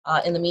it.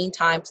 In the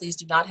meantime, please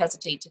do not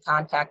hesitate to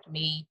contact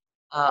me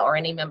or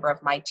any member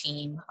of my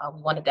team.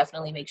 We want to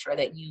definitely make sure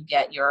that you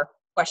get your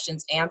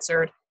questions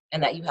answered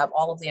and that you have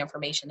all of the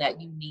information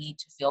that you need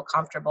to feel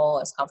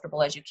comfortable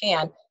as you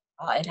can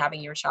in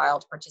having your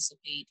child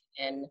participate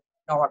in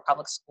Norwalk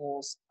Public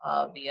Schools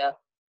via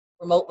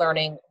remote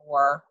learning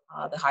or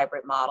the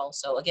hybrid model.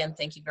 So again,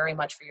 thank you very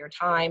much for your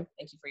time.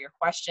 Thank you for your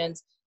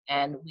questions.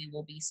 And we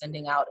will be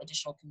sending out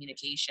additional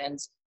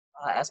communications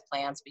as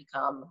plans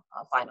become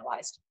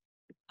finalized.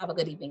 Have a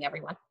good evening,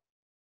 everyone.